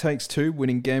 specifically It Takes Two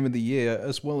winning Game of the Year,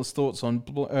 as well as thoughts on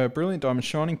Brilliant Diamond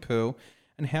Shining Pearl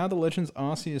and how the Legends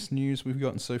Arceus news we've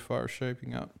gotten so far is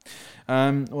shaping up."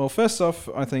 Well, first off,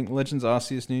 I think Legends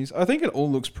Arceus news, I think it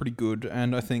all looks pretty good,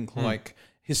 and I think like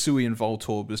Hisui and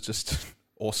Voltorb is just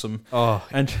awesome. Oh,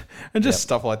 and just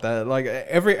stuff like that. Like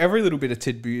every little bit of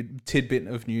tidbit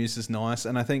of news is nice,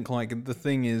 and I think like the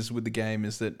thing is with the game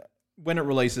is that when it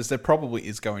releases, there probably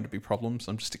is going to be problems.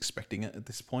 I'm just expecting it at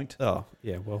this point. Oh,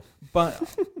 yeah, well. But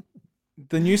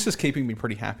the news is keeping me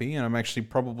pretty happy, and I'm actually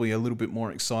probably a little bit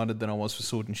more excited than I was for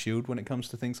Sword and Shield when it comes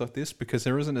to things like this, because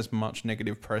there isn't as much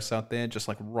negative press out there, just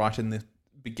like right in the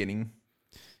beginning.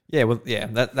 Yeah, well, yeah,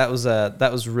 that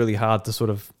was really hard to sort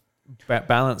of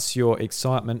balance your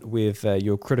excitement with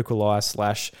your critical eye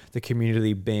 / the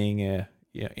community being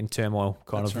in turmoil,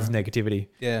 with negativity.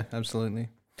 Yeah, absolutely.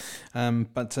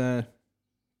 But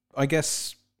I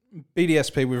guess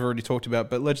BDSP we've already talked about,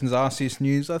 but Legends Arceus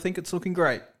news, I think it's looking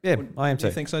great. Yeah, I am too. Do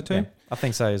you think so too? Yeah, I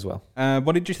think so as well.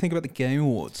 What did you think about the Game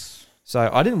Awards? So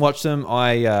I didn't watch them.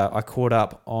 I caught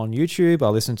up on YouTube. I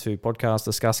listened to podcasts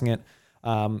discussing it.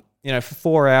 For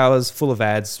 4 hours full of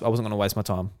ads, I wasn't going to waste my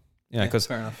time. Because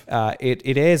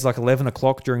it airs like 11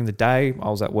 o'clock during the day. I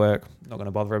was at work, not going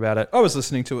to bother about it. I was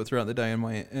listening to it throughout the day in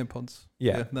my AirPods.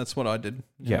 Yeah, that's what I did.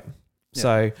 Yeah.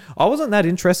 So I wasn't that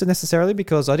interested necessarily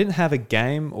because I didn't have a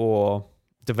game or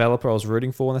developer I was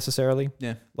rooting for necessarily.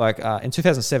 Yeah. Like in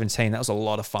 2017, that was a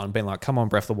lot of fun being like, come on,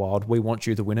 Breath of the Wild. We want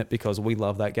you to win it because we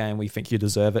love that game. We think you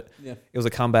deserve it. Yeah. It was a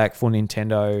comeback for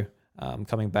Nintendo,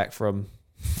 coming back from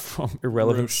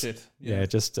irrelevance. Real shit. Yeah.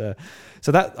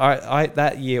 So that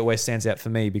that year always stands out for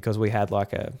me because we had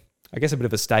like a bit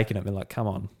of a stake in it. Being like, come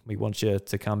on, we want you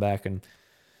to come back and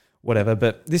whatever.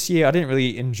 But this year I didn't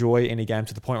really enjoy any game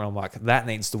to the point where I'm like, that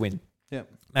needs to win. Yeah.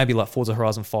 Maybe like Forza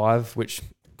Horizon 5, which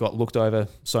got looked over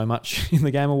so much in the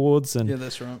Game Awards and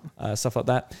that's right. Stuff like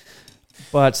that.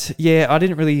 But yeah, I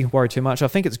didn't really worry too much. I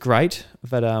think it's great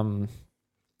that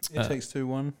It Takes Two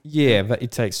won. Yeah, but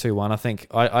It Takes Two won. I think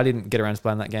I didn't get around to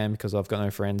playing that game because I've got no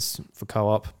friends for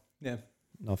co-op. Yeah.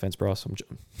 No offense, Bryce. Would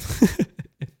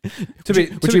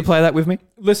you play that with me?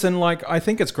 Listen, like I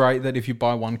think it's great that if you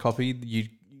buy one copy, you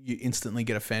instantly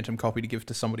get a phantom copy to give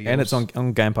to somebody else. And it's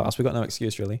on Game Pass. We've got no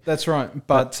excuse, really. That's right.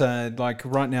 But like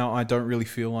right now, I don't really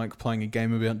feel like playing a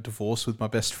game about divorce with my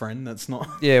best friend. That's not...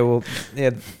 Yeah, well,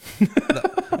 yeah.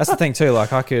 That's the thing too.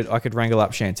 Like I could wrangle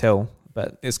up Chantel,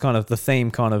 but it's kind of the theme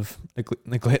kind of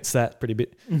neglects that pretty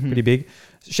big.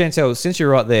 Chantel, since you're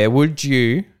right there, would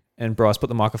you, and Bryce, put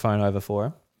the microphone over for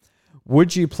her,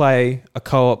 would you play a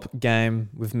co-op game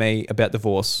with me about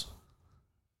divorce?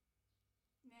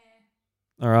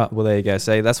 All right, well, there you go.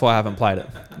 See, that's why I haven't played it.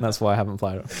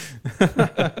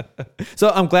 So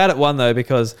I'm glad it won, though,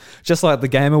 because just like the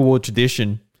Game Award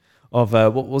tradition of,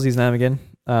 what was his name again?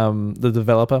 The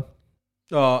developer?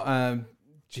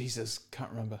 Jesus,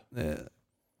 can't remember.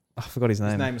 I forgot his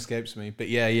name. His name escapes me, but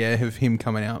yeah, of him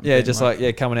coming out. Yeah, just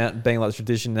coming out and being like the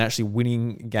tradition and actually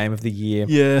winning Game of the Year.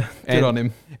 Yeah, good on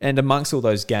him. And amongst all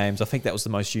those games, I think that was the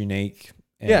most unique.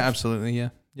 Yeah, absolutely. Yeah,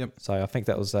 yep. So I think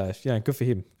that was good for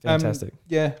him. Fantastic.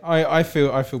 I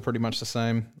feel pretty much the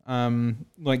same.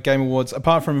 Like Game Awards,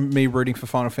 apart from me rooting for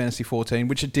Final Fantasy 14,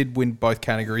 which it did win both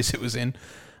categories it was in.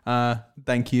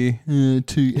 Thank you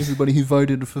to everybody who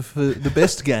voted for the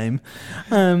best game.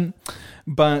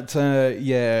 But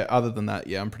other than that,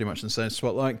 I'm pretty much in the same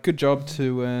spotlight. Good job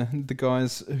to the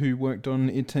guys who worked on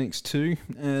It Takes Two.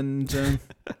 And it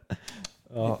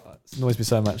annoys me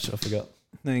so much. I forgot.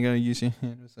 There you go. Use your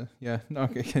hand.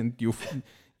 Okay,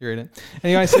 you're in it.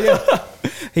 Anyway, so yeah.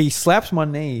 He slapped my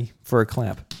knee for a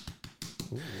clap.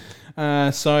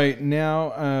 So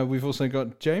now we've also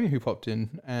got Jamie who popped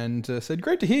in and said,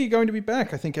 "Great to hear you're going to be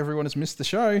back. I think everyone has missed the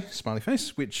show." Smiley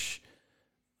face, which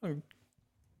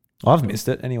I've missed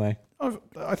it anyway.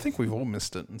 I think we've all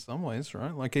missed it in some ways,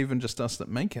 right? Like even just us that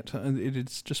make it.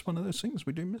 It's just one of those things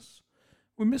we do miss.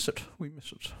 We miss it.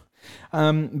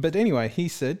 But anyway, he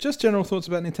said, just general thoughts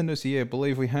about Nintendo's year.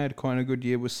 Believe we had quite a good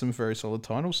year with some very solid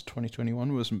titles.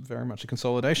 2021 was very much a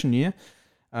consolidation year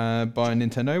by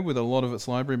Nintendo, with a lot of its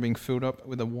library being filled up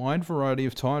with a wide variety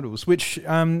of titles, which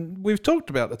we've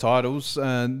talked about the titles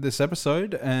this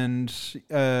episode, and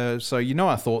so you know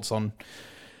our thoughts on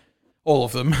all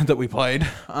of them that we played.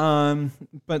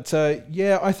 But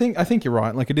I think you're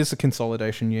right. Like, it is a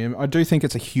consolidation year. I do think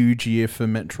it's a huge year for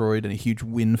Metroid and a huge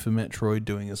win for Metroid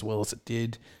doing as well as it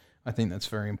did. I think that's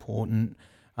very important.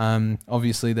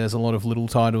 Obviously, there's a lot of little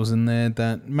titles in there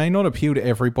that may not appeal to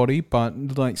everybody,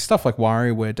 but like stuff like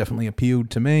WarioWare definitely appealed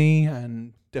to me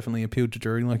and definitely appealed to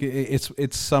Drew. Like,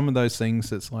 it's some of those things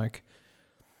that's like,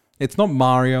 it's not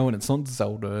Mario and it's not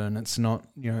Zelda and it's not,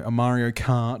 a Mario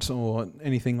Kart or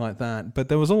anything like that. But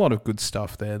there was a lot of good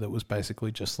stuff there that was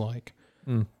basically just like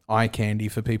eye candy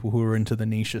for people who are into the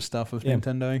niche stuff of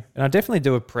Nintendo. And I definitely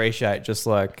do appreciate just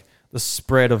like the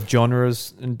spread of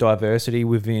genres and diversity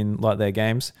within like their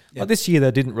games. Yep. Like this year, they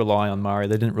didn't rely on Mario,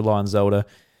 they didn't rely on Zelda,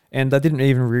 and they didn't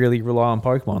even really rely on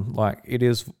Pokemon. Like it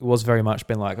was very much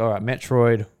been like, all right,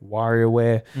 Metroid,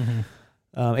 WarioWare. Mm-hmm.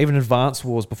 Even Advance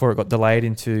Wars before it got delayed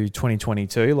into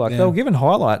 2022, like they were given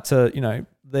highlight to,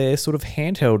 their sort of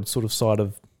handheld sort of side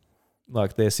of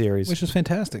like their series. Which is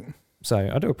fantastic. So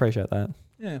I do appreciate that.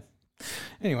 Yeah.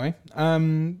 Anyway.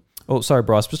 Oh, sorry,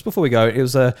 Bryce. Just before we go, it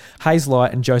was Haze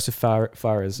Light and Joseph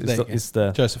Fares is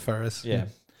the Joseph Fares. Yeah.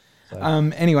 So.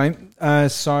 Anyway,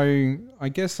 so I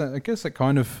guess that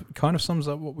kind of sums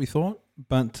up what we thought.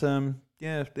 But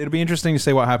it'll be interesting to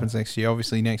see what happens next year.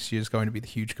 Obviously, next year is going to be the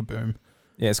huge kaboom.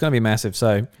 Yeah, it's going to be massive.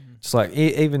 So, just like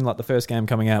even like the first game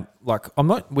coming out, like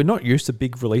we're not used to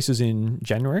big releases in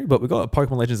January, but we've got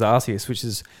Pokemon Legends Arceus, which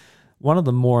is one of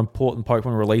the more important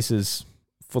Pokemon releases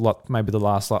for like maybe the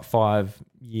last like 5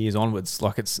 years onwards.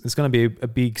 Like it's going to be a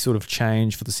big sort of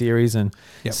change for the series, and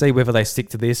see whether they stick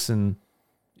to this. And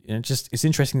it's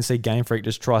interesting to see Game Freak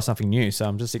just try something new. So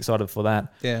I'm just excited for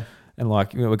that. Yeah. And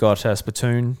like we got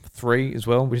Splatoon 3 as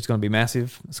well, which is going to be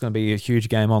massive. It's going to be a huge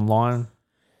game online.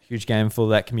 Huge game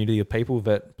for that community of people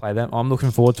that play that. I'm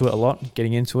looking forward to it a lot,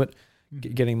 getting into it,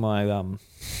 getting my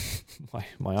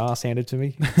my ass handed to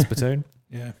me. Splatoon.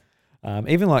 Yeah.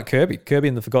 Even like Kirby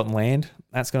and the Forgotten Land.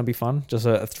 That's going to be fun. Just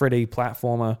a 3D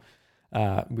platformer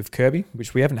with Kirby,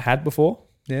 which we haven't had before.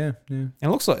 Yeah. And it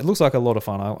looks like a lot of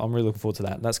fun. I'm really looking forward to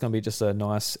that. That's going to be just a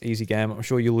nice, easy game. I'm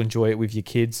sure you'll enjoy it with your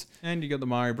kids. And you got the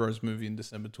Mario Bros movie in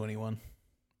December 21.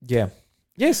 Yeah.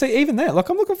 See, even that. Like,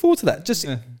 I'm looking forward to that.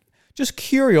 Just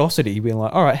curiosity, being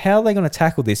like, all right, how are they going to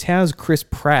tackle this? How's Chris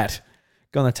Pratt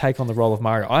going to take on the role of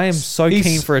Mario? I am so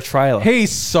keen for a trailer.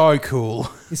 He's so cool.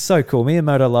 He's so cool.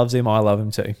 Miyamoto loves him. I love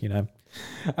him too,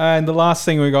 And the last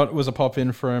thing we got was a pop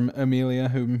in from Amelia,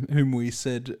 whom we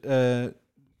said,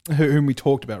 whom we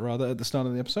talked about rather at the start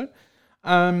of the episode,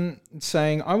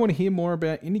 saying, I want to hear more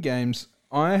about indie games.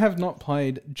 I have not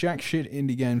played jack shit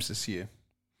indie games this year.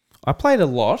 I played a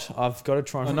lot. I've got to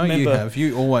try and remember. I know you have.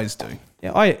 You always do.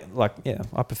 Yeah, I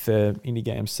prefer indie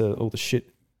games to all the shit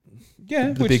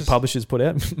the big publishers put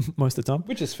out most of the time.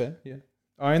 Which is fair, yeah.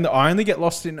 I only get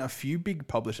lost in a few big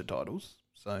publisher titles,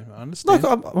 so I understand.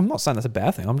 Look, I'm not saying that's a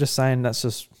bad thing. I'm just saying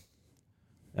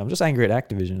I'm just angry at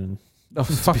Activision.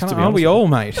 Aren't we all,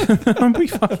 mate? Aren't we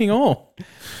fucking all?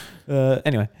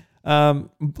 Anyway,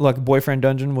 like Boyfriend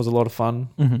Dungeon was a lot of fun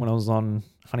when I was on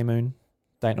honeymoon,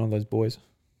 dating all those boys.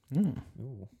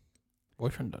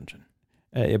 Boyfriend Dungeon.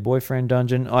 Boyfriend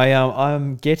Dungeon.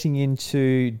 I'm getting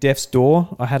into Death's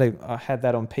Door. I had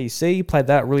that on PC. Played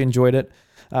that. Really enjoyed it.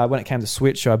 When it came to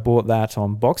Switch, I bought that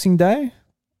on Boxing Day.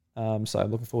 So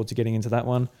I'm looking forward to getting into that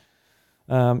one.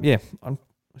 I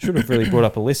should have really brought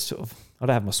up a list of. I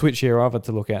don't have my Switch here either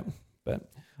to look at, but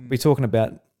we'll be talking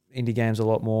about indie games a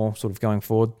lot more sort of going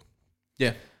forward.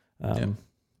 Yeah. When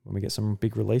we get some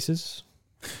big releases.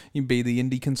 You be the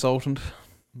indie consultant.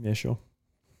 Yeah, sure.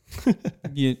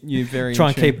 You're very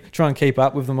try and keep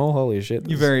up with them all. Holy shit!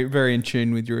 You're very very in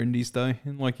tune with your indies though,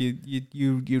 and like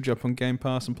you jump on Game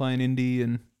Pass and play an indie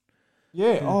and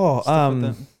like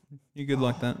that. You're good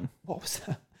like that. What was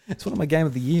that? It's one of my game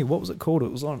of the year. What was it called?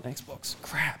 It was on Xbox.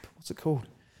 Crap. What's it called?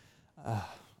 I'm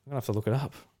gonna have to look it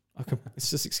up. It's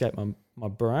just escaped my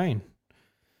brain.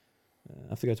 I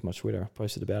have to go to my Twitter. I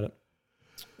posted about it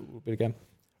a little bit ago.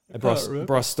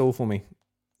 Bryce stole for me.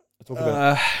 I talk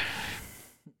about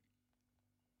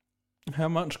how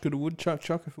much could a woodchuck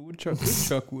chuck if a woodchuck could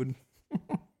chuck wood?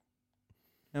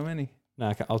 How many?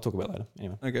 No, I'll talk about it later.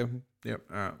 Anyway. Okay. Yep.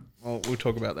 All right. Well, we'll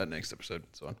talk about that next episode.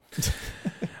 It's fine.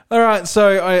 All right.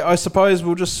 So I suppose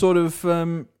we'll just sort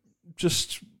of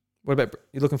just. What about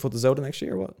you looking forward to Zelda next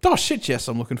year or what? Oh shit! Yes,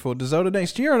 I'm looking forward to Zelda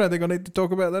next year. I don't think I need to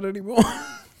talk about that anymore.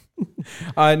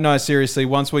 No, seriously.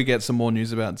 Once we get some more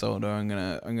news about Zelda, I'm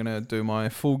gonna do my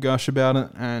full gush about it,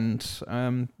 and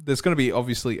there's gonna be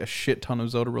obviously a shit ton of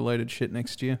Zelda related shit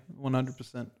next year,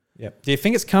 100%. Yeah. Do you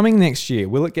think it's coming next year?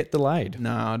 Will it get delayed?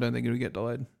 No, I don't think it'll get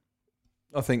delayed.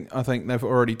 I think they've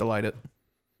already delayed it.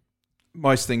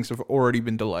 Most things have already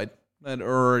been delayed. They'd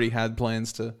already had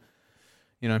plans to,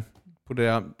 put it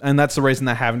out, and that's the reason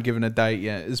they haven't given a date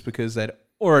yet, is because they'd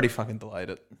already fucking delayed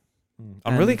it.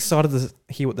 I'm really excited to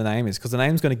hear what the name is, because the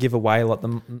name's going to give away like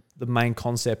the main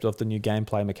concept of the new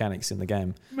gameplay mechanics in the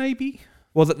game. Maybe.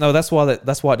 Well, that's why it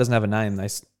doesn't have a name.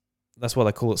 That's why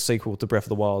they call it sequel to Breath of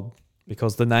the Wild,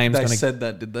 because the name's going to. They said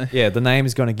that, did they? Yeah, the name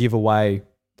is going to give away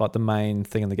like the main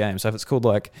thing in the game. So if it's called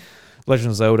like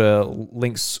Legend of Zelda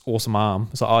Link's Awesome Arm,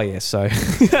 it's like, oh yeah, so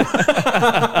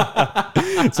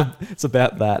it's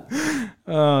about that.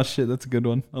 Oh shit, that's a good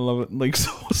one. I love it. Link's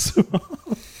Awesome Arm.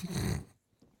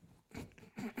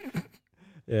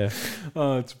 Yeah.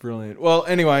 Oh, it's brilliant. Well,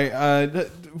 anyway,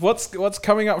 what's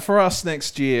coming up for us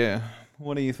next year?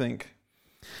 What do you think?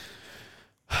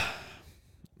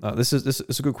 This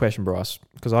is a good question, Bryce,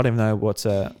 because I don't even know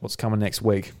what's coming next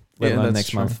week, let alone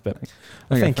next month. But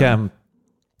I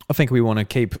think we want to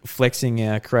keep flexing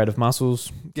our creative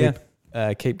muscles.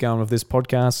 Keep going with this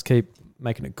podcast. Keep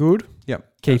making it good.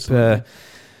 Yep. Keep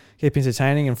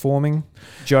entertaining, informing,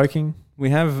 joking. We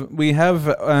have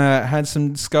had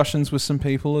some discussions with some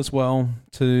people as well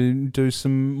to do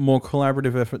some more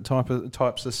collaborative effort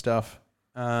types of stuff,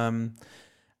 and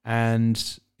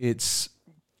it's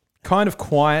kind of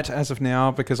quiet as of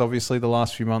now, because obviously the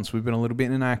last few months we've been a little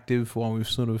bit inactive while we've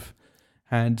sort of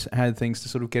had things to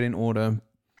sort of get in order.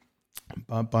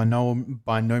 But by no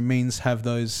means have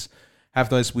those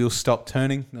wheels stopped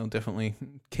turning. They'll definitely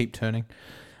keep turning.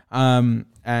 We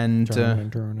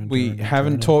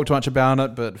haven't talked much about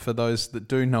it, but for those that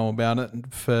do know about it,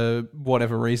 for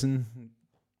whatever reason,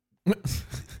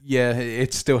 yeah,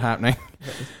 it's still happening.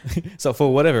 So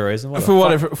for whatever reason,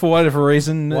 for whatever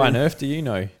reason, why on earth do you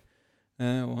know?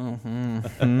 Have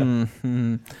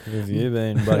you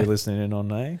been buddy listening in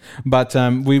on, eh? But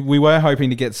we were hoping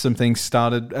to get some things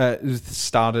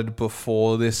started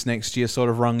before this next year sort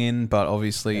of rung in, but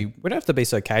obviously we don't have to be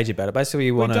so cagey about it.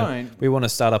 Basically, we want to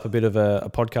start up a bit of a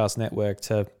podcast network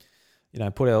to,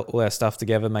 put all our stuff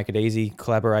together, make it easy,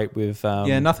 collaborate with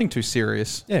nothing too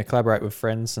serious. Yeah, collaborate with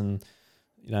friends, and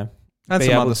and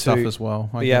some other stuff as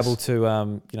well. Be able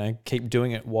to keep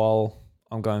doing it while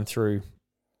I'm going through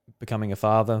becoming a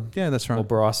father. Yeah, that's right. Or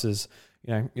Bryce is,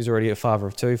 he's already a father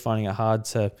of two, finding it hard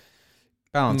to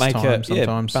balance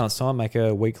time, make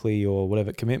a weekly or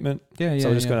whatever commitment. Yeah. So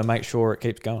we're just going to make sure it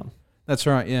keeps going. That's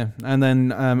right. Yeah, and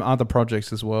then other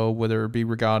projects as well, whether it be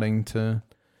regarding to,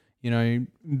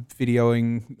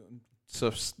 videoing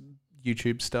stuff,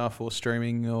 YouTube stuff, or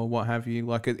streaming or what have you.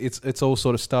 Like it's all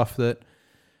sort of stuff that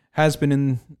has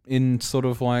been in sort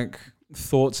of like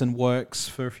thoughts and works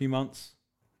for a few months.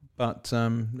 But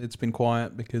it's been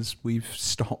quiet because we've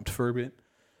stopped for a bit.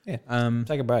 Yeah,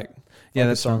 take a break. Yeah,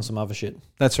 that's on some other shit.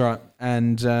 That's right.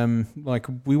 And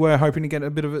we were hoping to get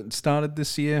a bit of it started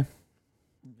this year,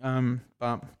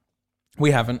 but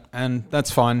we haven't, and that's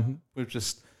fine. We've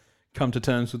just come to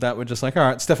terms with that. We're just like, all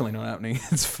right, it's definitely not happening.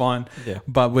 It's fine. Yeah.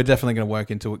 But we're definitely going to work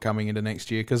into it coming into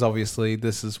next year, because obviously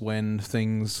this is when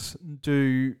things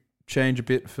do change a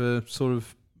bit for sort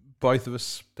of both of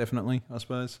us. Definitely, I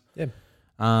suppose. Yeah.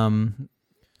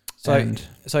 So in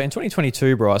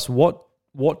 2022, Bryce,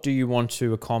 what do you want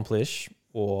to accomplish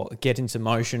or get into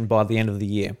motion by the end of the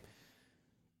year?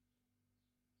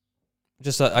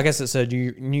 just I guess it's a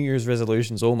New Year's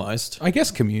resolutions almost. I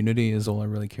guess community is all I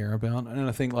really care about, and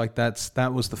I think like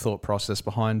that was the thought process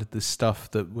behind this stuff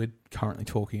that we're currently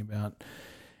talking about.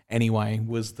 Anyway,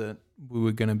 was that we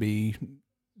were going to be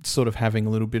sort of having a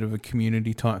little bit of a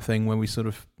community type thing where we sort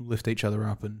of lift each other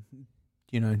up and,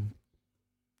 you know,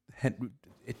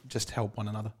 it just help one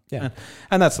another. Yeah.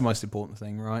 And that's the most important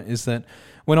thing, right? Is that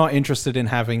we're not interested in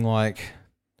having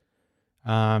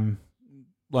making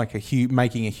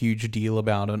a huge deal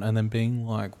about it and then being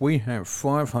like, we have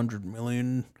 500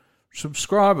 million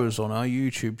subscribers on our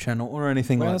YouTube channel or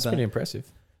anything like that. That's pretty impressive.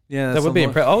 Yeah, that would be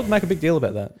impressive. I would make a big deal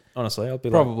about that. Honestly, I'd be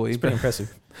probably it's pretty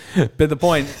impressive. But the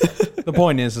point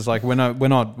is like we're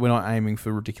not aiming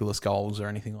for ridiculous goals or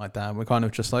anything like that. We're kind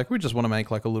of just like we just want to make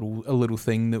like a little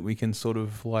thing that we can sort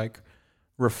of like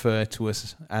refer to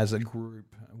us as a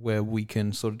group where we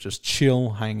can sort of just chill,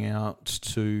 hang out,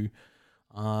 to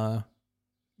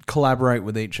collaborate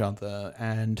with each other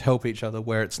and help each other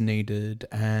where it's needed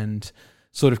and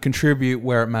sort of contribute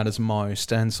where it matters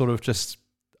most and sort of just,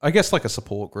 I guess, like a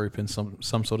support group in some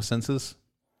sort of senses.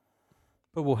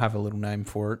 But we'll have a little name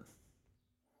for it.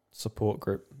 Support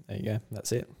group. There you go.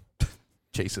 That's it.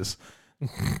 Jesus.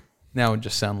 Now it would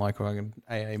just sound like an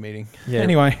AA meeting. Yeah.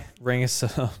 Anyway. Ring us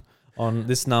on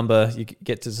this number. You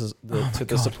get to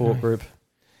the support group.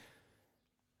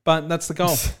 But that's the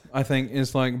goal, I think,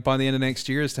 is like by the end of next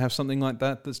year is to have something like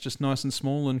that that's just nice and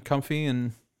small and comfy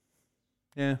and,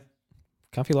 yeah.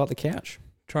 Comfy like the couch.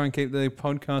 Try and keep the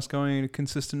podcast going at a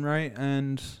consistent rate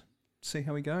and see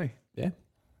how we go. Yeah.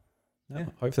 No,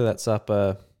 hopefully that's up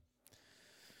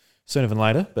sooner than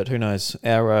later, but who knows?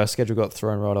 Our schedule got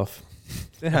thrown right off.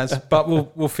 It has, but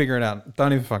we'll figure it out.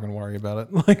 Don't even fucking worry about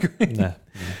it. Like,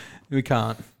 we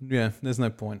can't. Yeah, there's no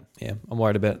point. Yeah, I'm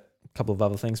worried about a couple of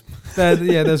other things.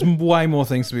 There's way more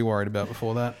things to be worried about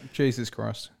before that. Jesus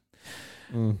Christ.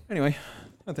 Anyway,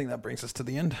 I think that brings us to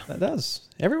the end. That does.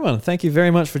 Everyone, thank you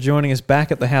very much for joining us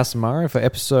back at the House of Mario for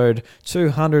episode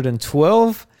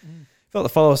 212. If you want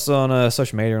to follow us on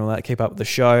social media and all that, keep up with the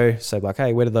show. Say like,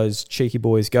 hey, where did those cheeky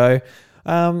boys go?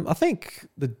 I think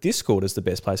the Discord is the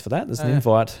best place for that. There's an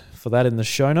invite for that in the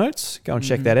show notes. Go and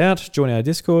check that out. Join our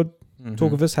Discord.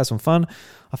 Talk with us. Have some fun.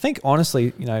 I think,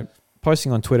 honestly, you know,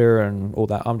 posting on Twitter and all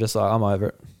that, I'm just like, I'm over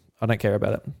it. I don't care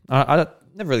about it. I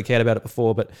never really cared about it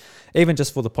before, but even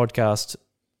just for the podcast,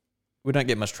 we don't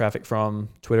get much traffic from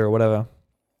Twitter or whatever.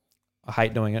 I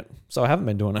hate doing it, so I haven't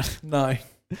been doing it. No.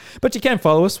 But you can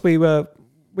follow us. We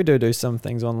do some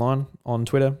things online on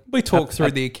Twitter. We talk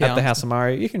through the account. At the House of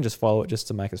Mario. You can just follow it just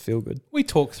to make us feel good. We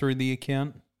talk through the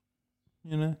account,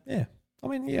 you know? Yeah. I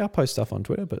mean, yeah, I post stuff on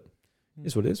Twitter, but it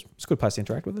is what it is. It's a good place to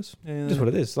interact with us. Yeah. It is what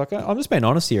it is. Like, I'm just being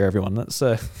honest here, everyone. That's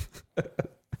I'm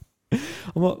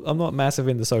not massive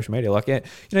into social media. Like, you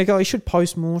know, you should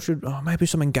post more. Maybe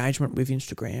some engagement with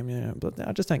Instagram. You know, but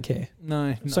I just don't care.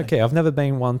 No, it's okay. I've never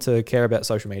been one to care about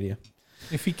social media.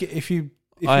 I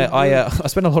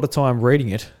spend a lot of time reading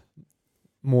it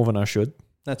more than I should.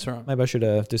 That's right. Maybe I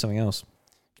should do something else.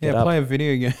 Yeah, play a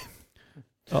video game.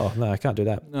 Oh no, I can't do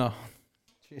that. Oh,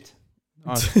 shit.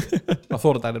 I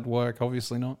thought that'd work.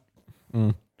 Obviously not.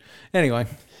 Anyway,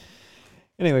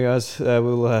 guys,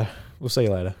 we'll see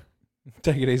you later.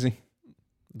 Take it easy.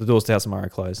 The doors to House of Mario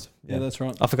closed. Yeah, that's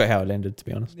right. I forgot how it ended, to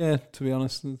be honest. Yeah, to be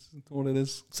honest, that's what it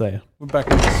is. See ya. We're back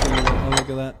in the swing. Oh, look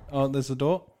at that. Oh, there's the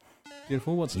door.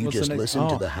 Beautiful. What's the next? You just listened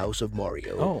to the House of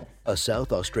Mario, a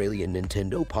South Australian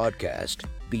Nintendo podcast.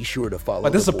 Be sure to follow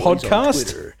this is a podcast? On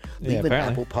Twitter, leave an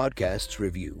apparently. Apple Podcasts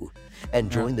review,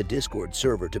 and join the Discord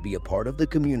server to be a part of the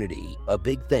community. A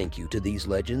big thank you to these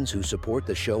legends who support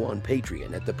the show on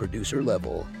Patreon at the producer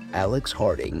level: Alex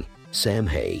Harding, Sam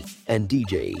Hay, and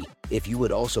DJ. If you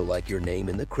would also like your name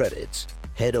in the credits,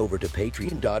 head over to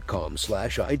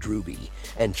patreon.com/iDrewby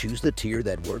and choose the tier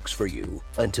that works for you.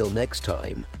 Until next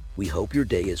time, we hope your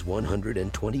day is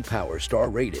 120 Power Star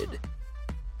rated.